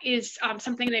folks, that is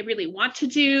something they really want to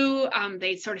do.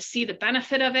 They sort of see the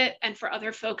benefit of it. And for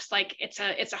other folks, like it's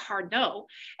a hard no.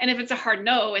 And if it's a hard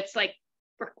no, it's like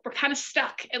we're kind of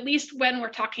stuck, at least when we're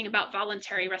talking about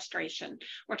voluntary restoration.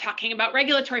 We're talking about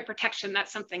regulatory protection,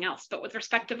 that's something else. But with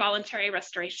respect to voluntary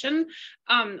restoration,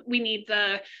 we need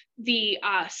the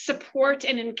support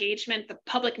and engagement. The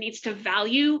public needs to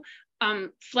value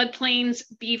floodplains,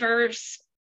 beavers,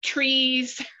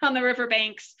 trees on the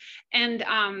riverbanks, and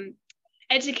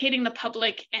educating the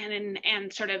public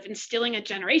and sort of instilling a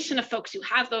generation of folks who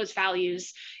have those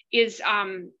values it's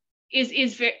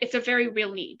a very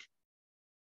real need.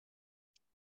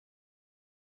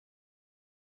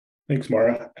 Thanks,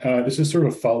 Mara. This is sort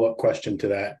of a follow-up question to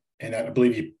that, and I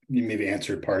believe you maybe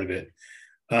answered part of it.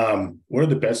 What are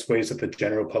the best ways that the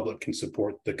general public can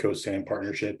support the Coast Salmon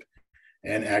Partnership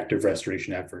and active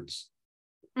restoration efforts?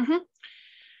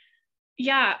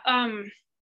 Yeah,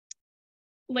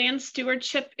 land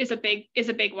stewardship is a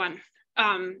big one.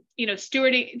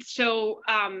 Stewarding. So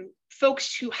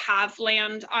folks who have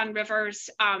land on rivers,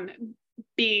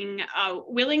 being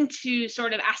willing to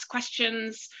sort of ask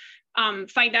questions,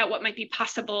 find out what might be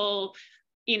possible,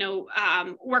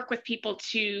 work with people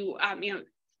to,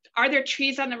 are there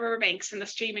trees on the riverbanks in the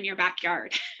stream in your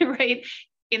backyard, right?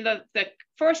 In the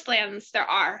forest lands, there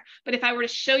are. But if I were to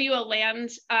show you a land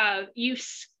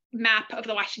use map of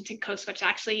the Washington coast, which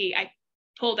actually I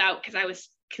pulled out because I was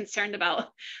concerned about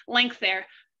length there,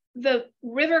 the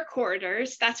river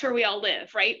corridors, that's where we all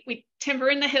live, right? We timber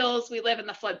in the hills, we live in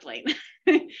the floodplain.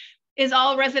 Is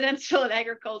all residential and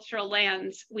agricultural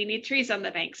lands. We need trees on the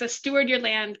bank. So steward your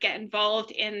land, get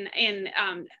involved in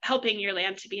helping your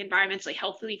land to be environmentally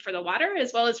healthy for the water,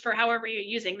 as well as for however you're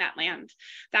using that land.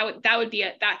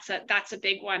 That's a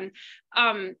big one.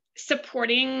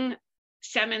 Supporting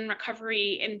salmon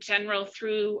recovery in general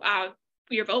through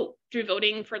your vote, through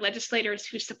voting for legislators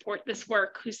who support this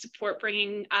work, who support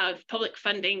bringing public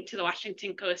funding to the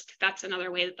Washington coast. That's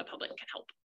another way that the public can help.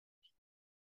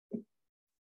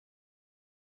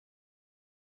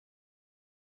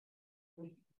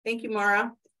 Thank you,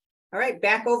 Mara. All right,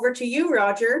 back over to you,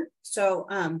 Roger. So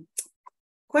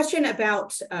question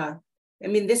about,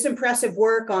 this impressive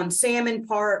work on salmon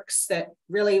parks that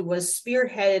really was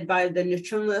spearheaded by the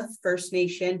Nchumeth First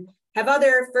Nation. Have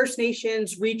other First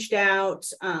Nations reached out?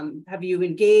 Have you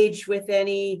engaged with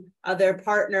any other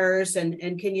partners? And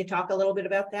can you talk a little bit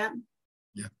about that?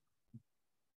 Yeah.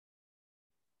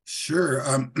 Sure.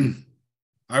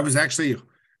 I was actually,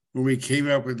 when we came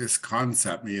up with this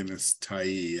concept, me and this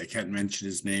Thai, I can't mention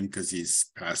his name because he's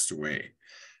passed away,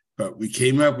 but we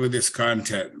came up with this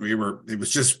content. It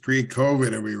was just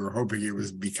pre-COVID and we were hoping it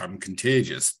would become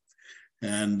contagious.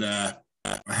 And I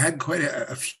had quite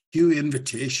a few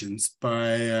invitations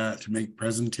to make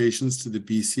presentations to the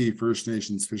BC First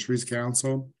Nations Fisheries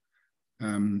Council.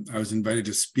 I was invited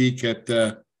to speak at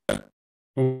the,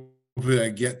 hopefully I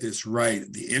get this right,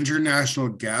 the International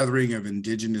Gathering of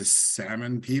Indigenous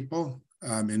Salmon People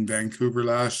in Vancouver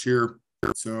last year.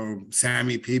 So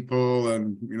Sami people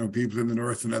and people in the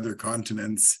north and other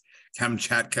continents,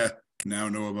 Kamchatka now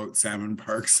know about salmon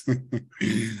parks.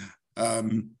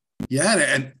 Yeah,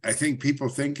 and I think people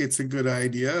think it's a good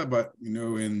idea, but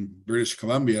in British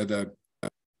Columbia, the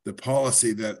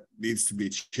policy that needs to be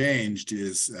changed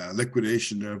is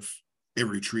liquidation of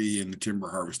every tree in the timber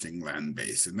harvesting land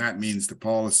base. And that means the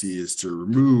policy is to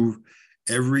remove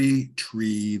every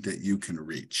tree that you can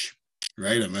reach,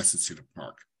 right? Unless it's in a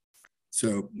park.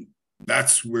 So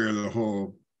that's where the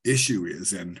whole issue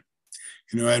is. And,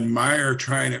 I admire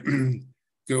trying to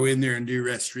go in there and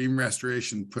do stream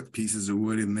restoration, put pieces of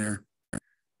wood in there.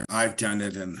 I've done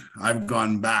it, and I've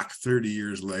gone back 30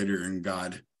 years later, and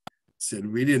God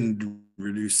said, we didn't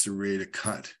reduce the rate of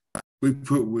cut. We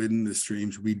put wood in the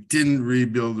streams. We didn't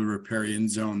rebuild the riparian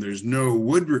zone. There's no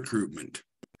wood recruitment.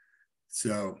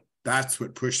 So that's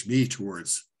what pushed me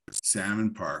towards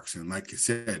salmon parks. And like I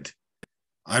said,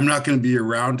 I'm not going to be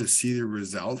around to see the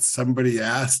results. Somebody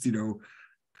asked,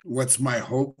 what's my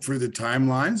hope for the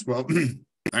timelines? Well,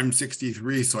 I'm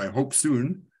 63, so I hope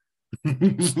soon.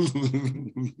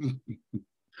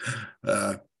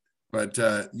 But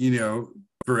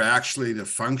for actually the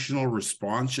functional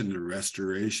response and the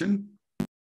restoration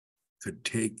could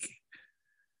take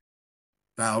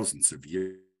thousands of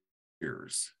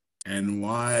years. And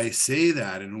why I say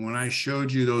that, and when I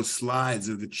showed you those slides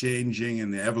of the changing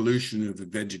and the evolution of the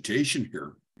vegetation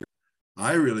here,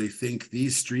 I really think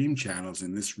these stream channels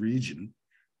in this region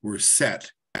were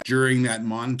set during that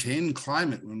montane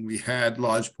climate when we had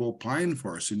lodgepole pine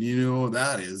forests. And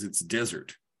it's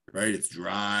desert, right? It's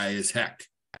dry as heck.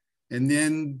 And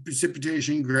then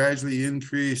precipitation gradually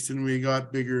increased and we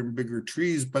got bigger and bigger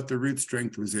trees, but the root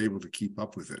strength was able to keep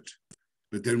up with it.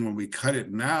 But then when we cut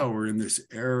it now, we're in this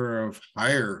era of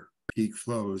higher peak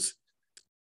flows.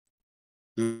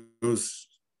 Those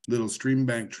little stream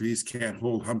bank trees can't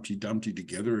hold Humpty Dumpty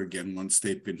together again once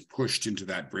they've been pushed into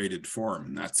that braided form,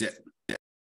 and that's it.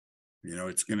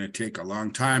 It's going to take a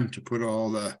long time to put all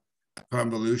the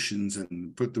convolutions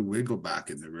and put the wiggle back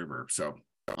in the river. So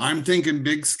I'm thinking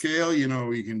big scale,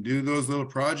 we can do those little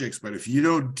projects, but if you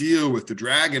don't deal with the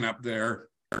dragon up there,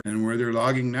 and where they're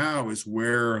logging now is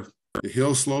where the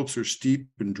hill slopes are steep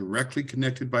and directly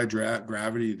connected by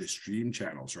gravity to the stream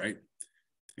channels, right?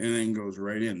 And then goes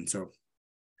right in. So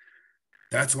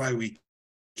that's why we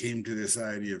came to this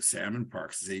idea of salmon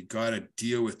parks. They got to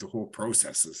deal with the whole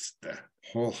processes,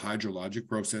 whole hydrologic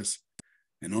process,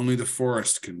 and only the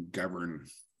forest can govern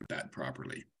that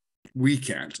properly. We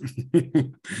can't.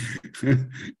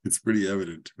 It's pretty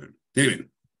evident. But anyway,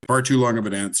 far too long of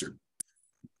an answer.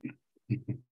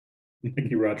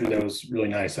 Thank you, Roger. That was really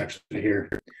nice, actually, to hear.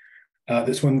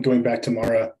 This one, going back to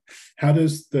Mara, how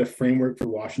does the framework for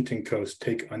Washington Coast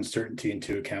take uncertainty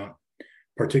into account,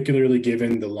 particularly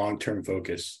given the long-term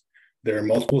focus? There are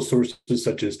multiple sources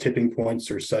such as tipping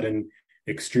points or sudden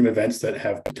extreme events that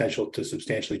have potential to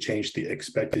substantially change the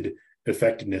expected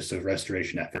effectiveness of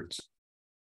restoration efforts.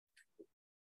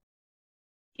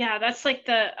 Yeah, that's like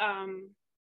the,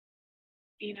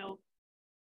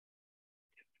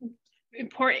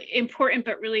 important,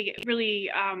 but really, probably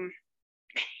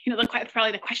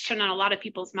the question on a lot of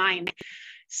people's mind.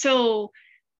 So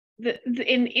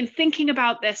in thinking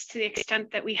about this to the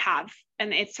extent that we have,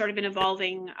 and it's sort of an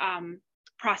evolving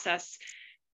process,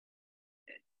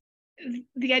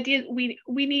 the idea we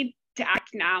need to act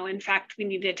now. In fact, we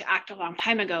needed to act a long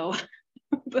time ago,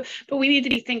 but we need to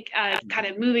be kind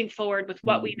of moving forward with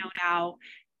what we know now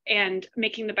and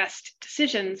making the best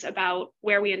decisions about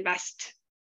where we invest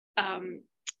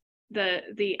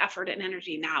the effort and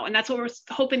energy now. And that's what we're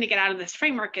hoping to get out of this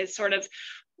framework, is sort of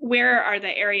where are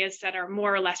the areas that are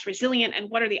more or less resilient,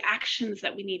 and what are the actions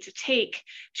that we need to take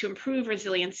to improve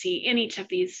resiliency in each of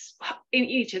these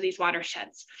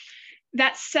watersheds.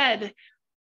 That said,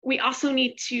 we also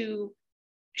need to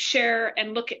share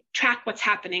and track what's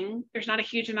happening. There's not a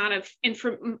huge amount of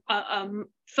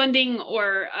funding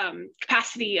or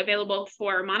capacity available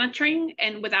for monitoring,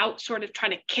 and without sort of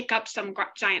trying to kick up some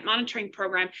giant monitoring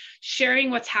program, sharing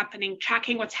what's happening,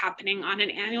 tracking what's happening on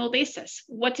an annual basis.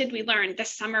 What did we learn?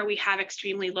 This summer we have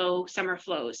extremely low summer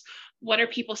flows. What are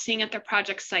people seeing at their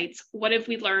project sites? What have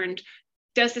we learned?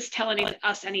 Does this tell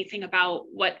us anything about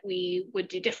what we would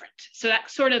do different? So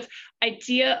that sort of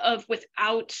idea of,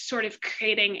 without sort of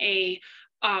creating a,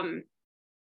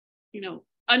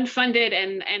 unfunded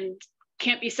and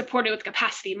can't be supported with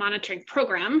capacity monitoring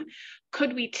program,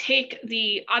 could we take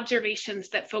the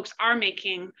observations that folks are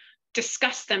making,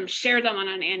 discuss them, share them on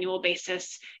an annual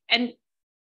basis, and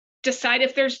decide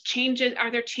if are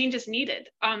there changes needed?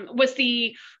 Was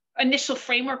the initial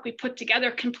framework we put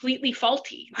together completely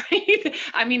faulty, right?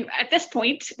 I mean, at this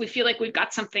point, we feel like we've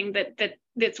got something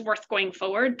that's worth going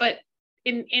forward, but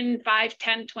in 5,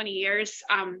 10, 20 years,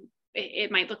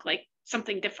 it might look like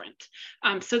something different.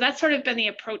 So that's sort of been the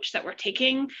approach that we're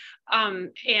taking. I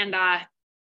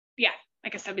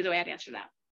guess that'd be the way I'd answer that.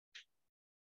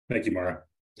 Thank you, Mara.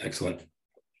 Excellent.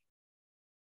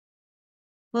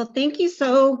 Well, thank you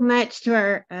so much to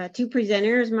our two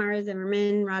presenters, Mara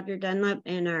Zimmerman, Roger Dunlop,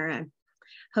 and our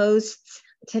hosts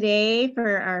today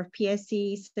for our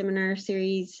PSC Seminar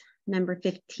Series number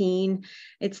 15.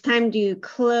 It's time to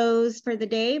close for the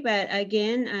day, but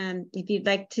again, if you'd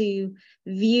like to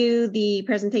view the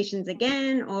presentations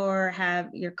again or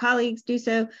have your colleagues do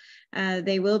so,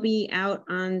 they will be out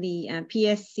on the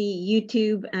PSC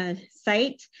YouTube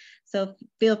site. So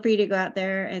feel free to go out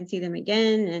there and see them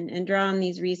again and draw on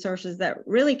these resources that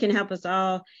really can help us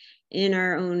all in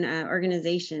our own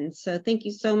organizations. So thank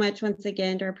you so much once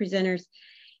again to our presenters.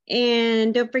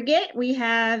 And don't forget, we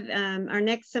have our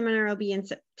next seminar will be in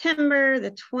September,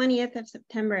 the 20th of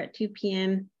September at 2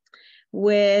 p.m.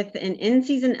 with an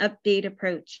in-season update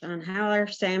approach on how our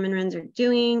salmon runs are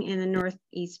doing in the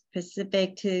Northeast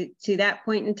Pacific to that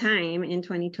point in time in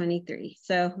 2023.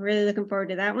 So really looking forward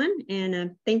to that one.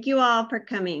 And thank you all for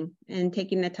coming and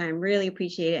taking the time. Really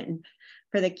appreciate it. And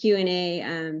for the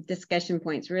Q&A discussion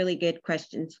points, really good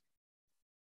questions.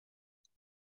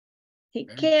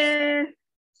 Take care.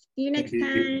 See you next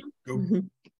time. Go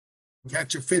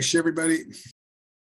catch a fish, everybody.